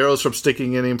stop the arrows from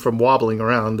sticking in him from wobbling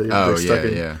around.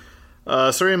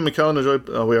 Sir Ian McKellen enjoyed.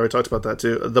 We already talked about that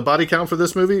too. The body count for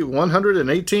this movie: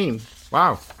 118.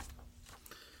 Wow.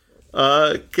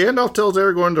 Gandalf tells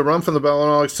Aragorn to run from the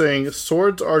Balrog, saying,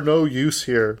 "Swords are no use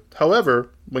here." However,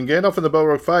 when Gandalf and the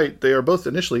Balrog fight, they are both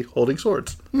initially holding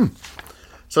swords.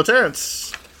 So,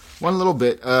 Terrence, one little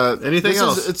bit. Anything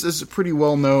else? It's a pretty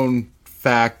well known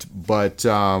fact, but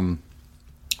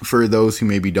for those who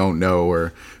maybe don't know,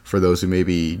 or for those who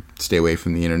maybe stay away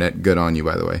from the internet, good on you,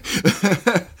 by the way.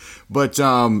 But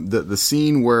the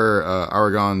scene where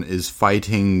Aragorn is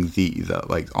fighting the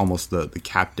almost the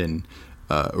captain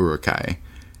Uruk-hai,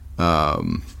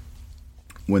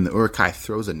 when the Uruk-hai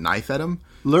throws a knife at him.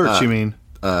 Lurch, you mean?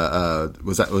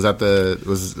 Was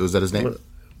that his name?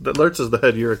 Lurch is the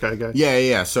head Uruk-hai guy.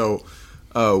 Yeah. So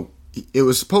it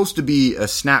was supposed to be a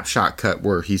snapshot cut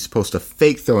where he's supposed to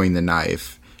fake throwing the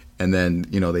knife, and then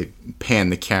they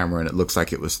pan the camera and it looks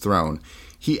like it was thrown.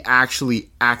 He actually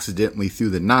accidentally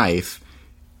threw the knife,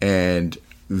 and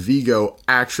Viggo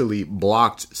actually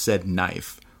blocked said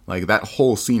knife. Like, that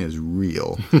whole scene is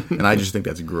real, and I just think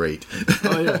that's great.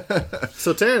 Oh, yeah.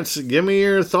 So, Terrence, give me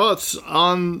your thoughts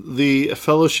on the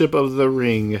Fellowship of the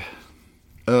Ring.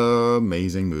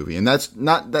 Amazing movie. And that's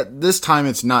not that this time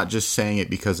it's not just saying it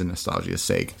because of nostalgia's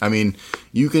sake. I mean,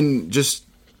 you can just,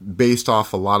 based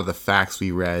off a lot of the facts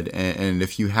we read, and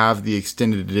if you have the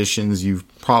extended editions, you've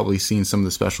probably seen some of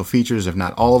the special features, if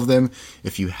not all of them.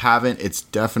 If you haven't, it's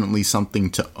definitely something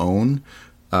to own,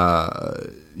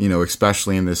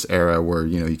 especially in this era where,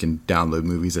 you can download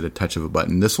movies at a touch of a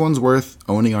button. This one's worth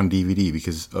owning on DVD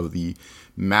because of the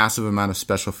massive amount of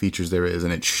special features there is,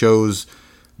 and it shows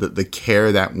the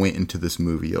care that went into this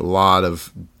movie. A lot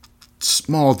of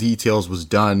small details was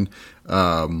done,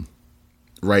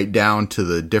 right down to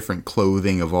the different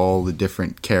clothing of all the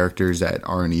different characters that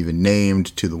aren't even named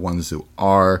to the ones who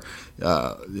are,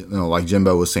 like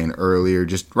Jimbo was saying earlier,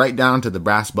 just right down to the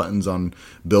brass buttons on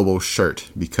Bilbo's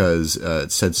shirt because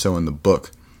it said so in the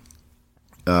book.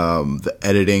 The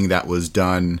editing that was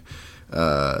done,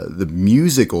 the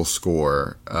musical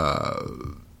score,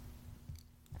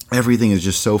 everything is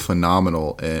just so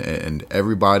phenomenal, and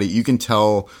everybody, you can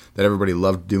tell that everybody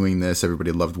loved doing this,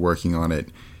 everybody loved working on it.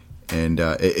 And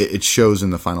it shows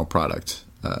in the final product.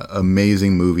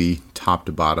 Amazing movie, top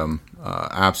to bottom.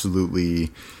 Absolutely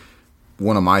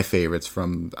one of my favorites.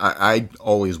 I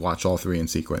always watch all three in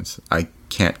sequence. I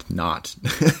can't not.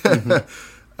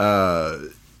 I've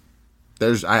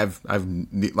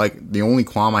the only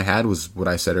qualm I had was what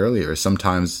I said earlier.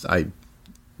 Sometimes I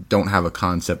don't have a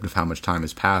concept of how much time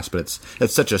has passed, but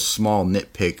it's such a small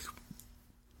nitpick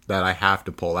that I have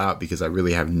to pull out because I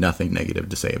really have nothing negative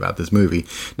to say about this movie.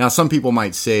 Now, some people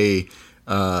might say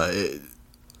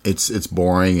it's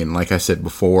boring, and like I said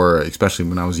before, especially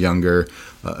when I was younger,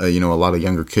 a lot of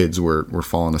younger kids were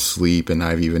falling asleep, and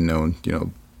I've even known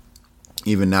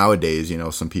even nowadays,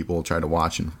 some people try to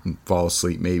watch and fall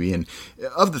asleep maybe. And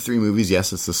of the three movies,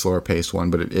 yes, it's the slower paced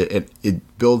one, but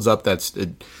it builds up.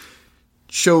 It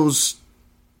shows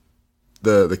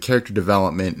the character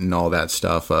development and all that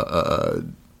stuff. What's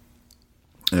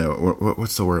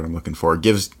the word I'm looking for? It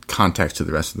gives context to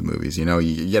the rest of the movies. You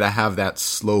gotta have that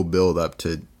slow build up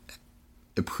to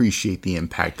appreciate the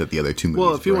impact that the other two movies.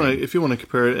 Well, if you want to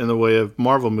compare it in the way of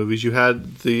Marvel movies,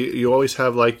 you always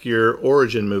have like your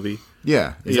origin movie.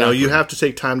 Yeah, exactly. You have to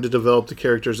take time to develop the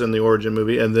characters in the origin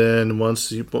movie, and then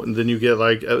then you get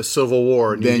like a Civil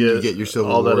War, and then you get your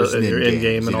Civil Wars and your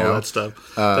Endgame and all that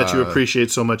stuff that you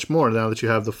appreciate so much more now that you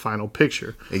have the final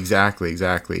picture. Exactly,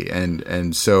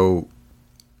 and so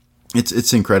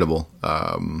it's incredible.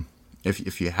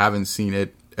 If you haven't seen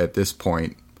it at this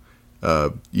point,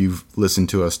 you've listened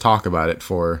to us talk about it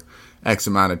for X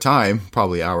amount of time,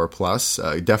 probably hour plus.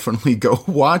 Definitely go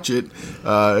watch it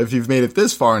if you've made it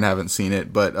this far and haven't seen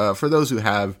it. But for those who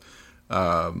have,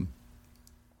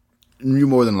 you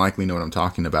more than likely know what I'm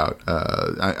talking about.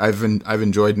 I've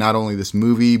enjoyed not only this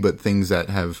movie, but things that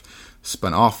have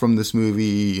spun off from this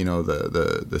movie.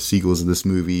 The sequels of this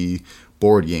movie,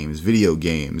 board games, video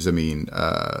games. I mean,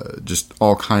 just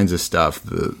all kinds of stuff.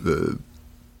 The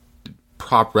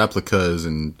prop replicas,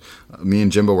 and me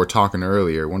and Jimbo were talking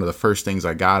earlier. One of the first things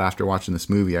I got after watching this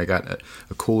movie, I got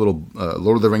a cool little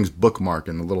Lord of the Rings bookmark,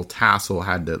 and the little tassel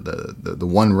had the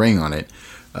one ring on it.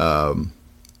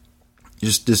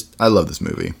 Just I love this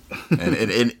movie, and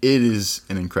it is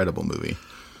an incredible movie.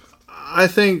 I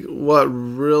think what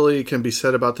really can be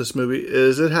said about this movie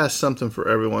is it has something for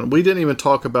everyone. We didn't even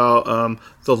talk about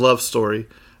the love story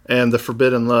and the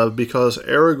forbidden love, because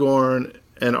Aragorn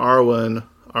and Arwen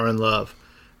are in love,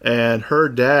 and her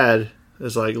dad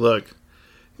is like, look,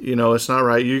 it's not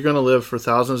right. You're going to live for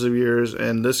thousands of years,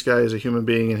 and this guy is a human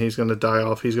being, and he's going to die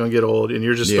off. He's going to get old, and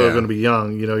you're just still going to be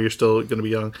young. You're still going to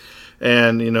be young.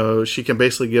 And, she can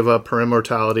basically give up her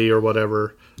immortality or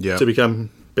whatever to become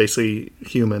basically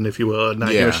human, if you will.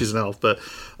 Not she's an elf, but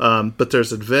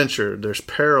there's adventure, there's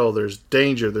peril, there's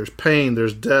danger, there's pain,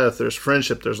 there's death, there's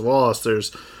friendship, there's loss,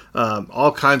 there's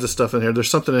all kinds of stuff in here. There's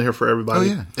something in here for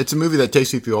everybody. Oh yeah, it's a movie that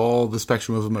takes you through all the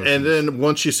spectrum of emotions. And then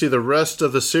once you see the rest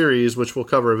of the series, which we'll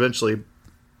cover eventually,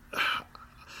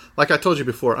 like I told you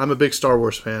before, I'm a big Star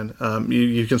Wars fan.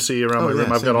 You can see around my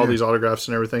room, I've got all these autographs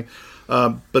and everything.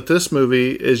 But this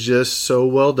movie is just so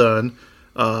well done.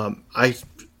 Star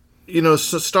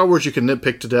Wars you can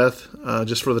nitpick to death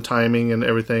just for the timing and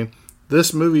everything.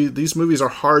 These movies are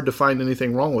hard to find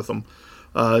anything wrong with them.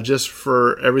 Just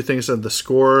for everything said, the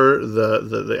score,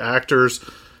 the actors,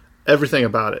 everything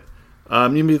about it.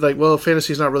 You'd be like, well,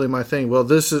 fantasy's not really my thing. Well,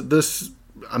 this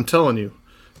I'm telling you,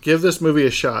 give this movie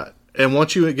a shot. And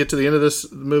once you get to the end of this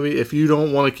movie, if you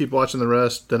don't want to keep watching the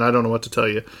rest, then I don't know what to tell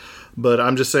you. But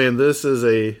I'm just saying, this is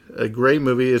a great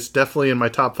movie. It's definitely in my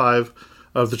top 5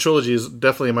 of the trilogy. Is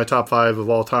definitely in my top 5 of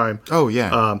all time. Oh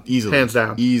yeah, easily, hands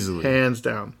down, hands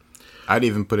down. I'd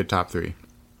even put it top 3.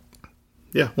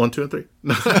 Yeah, 1, 2, and 3.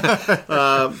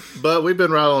 But we've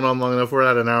been rattling on long enough. We're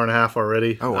at an hour and a half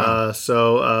already. Oh, wow.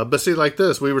 But see, like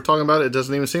this, we were talking about it. It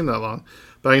doesn't even seem that long.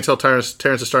 But I can tell Terrence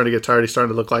is starting to get tired. He's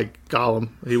starting to look like Gollum.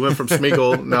 He went from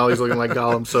Smeagol, now he's looking like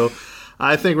Gollum. So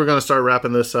I think we're going to start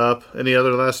wrapping this up. Any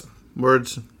other last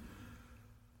words?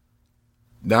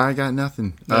 No, I got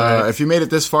nothing. If you made it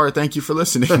this far, thank you for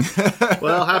listening.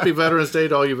 Well, happy Veterans Day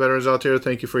to all you veterans out there.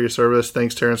 Thank you for your service.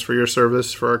 Thanks, Terrence, for your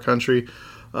service for our country.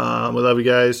 We love you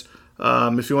guys.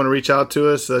 If you want to reach out to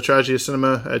us,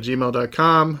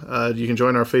 tragedyofcinema@gmail.com. You can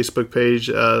join our Facebook page,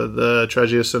 the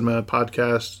Tragedy of Cinema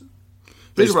podcast.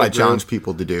 Here's what I challenge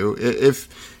people to do. If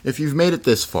you've made it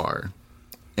this far,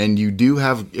 and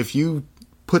if you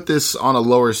put this on a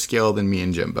lower scale than me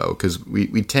and Jimbo, because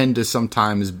we tend to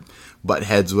sometimes butt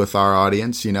heads with our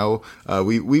audience,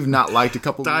 we've not liked a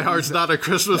couple. Die Hard's not a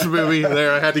Christmas movie.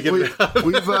 There, I had to get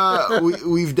that.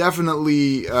 We've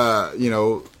definitely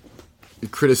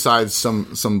criticized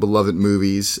some beloved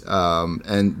movies,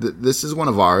 and this is one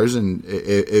of ours. And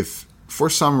if for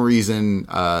some reason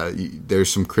there's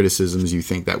some criticisms you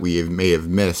think that we may have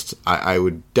missed, I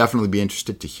would definitely be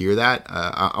interested to hear that.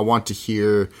 I want to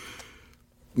hear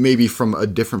maybe from a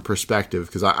different perspective,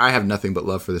 because I have nothing but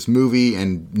love for this movie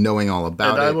and knowing all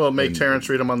about it. And I will make Terrence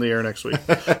read them on the air next week.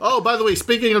 Oh, by the way,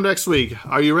 speaking of next week,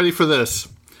 are you ready for this?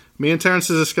 Me and Terrence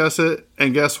discuss it,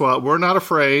 and guess what? We're not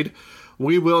afraid.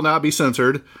 We will not be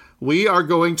censored. We are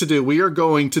going to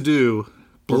do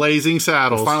Blazing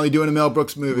Saddles. We're finally doing a Mel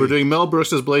Brooks movie. We're doing Mel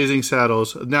Brooks' Blazing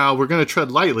Saddles. Now, we're going to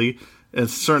tread lightly in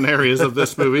certain areas of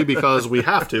this movie because we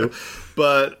have to.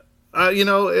 But,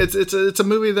 it's a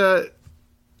movie that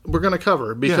we're going to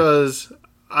cover because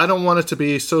I don't want it to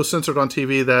be so censored on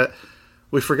TV that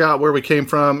we forgot where we came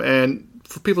from, and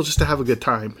for people just to have a good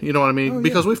time. You know what I mean?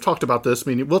 Because we've talked about this.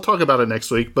 I mean, we'll talk about it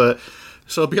next week, but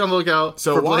so be on the lookout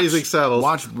for Blazing Saddles.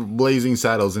 Watch Blazing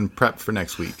Saddles and prep for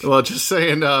next week. Well, just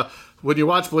saying, when you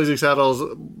watch Blazing Saddles,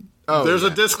 there's a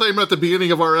disclaimer at the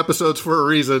beginning of our episodes for a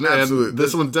reason, Absolutely. and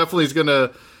this one definitely is going to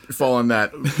fall in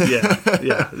that.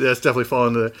 It's definitely fall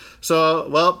into it. So,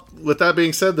 well, with that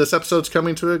being said, this episode's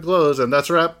coming to a close, and that's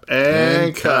a wrap,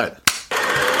 and cut.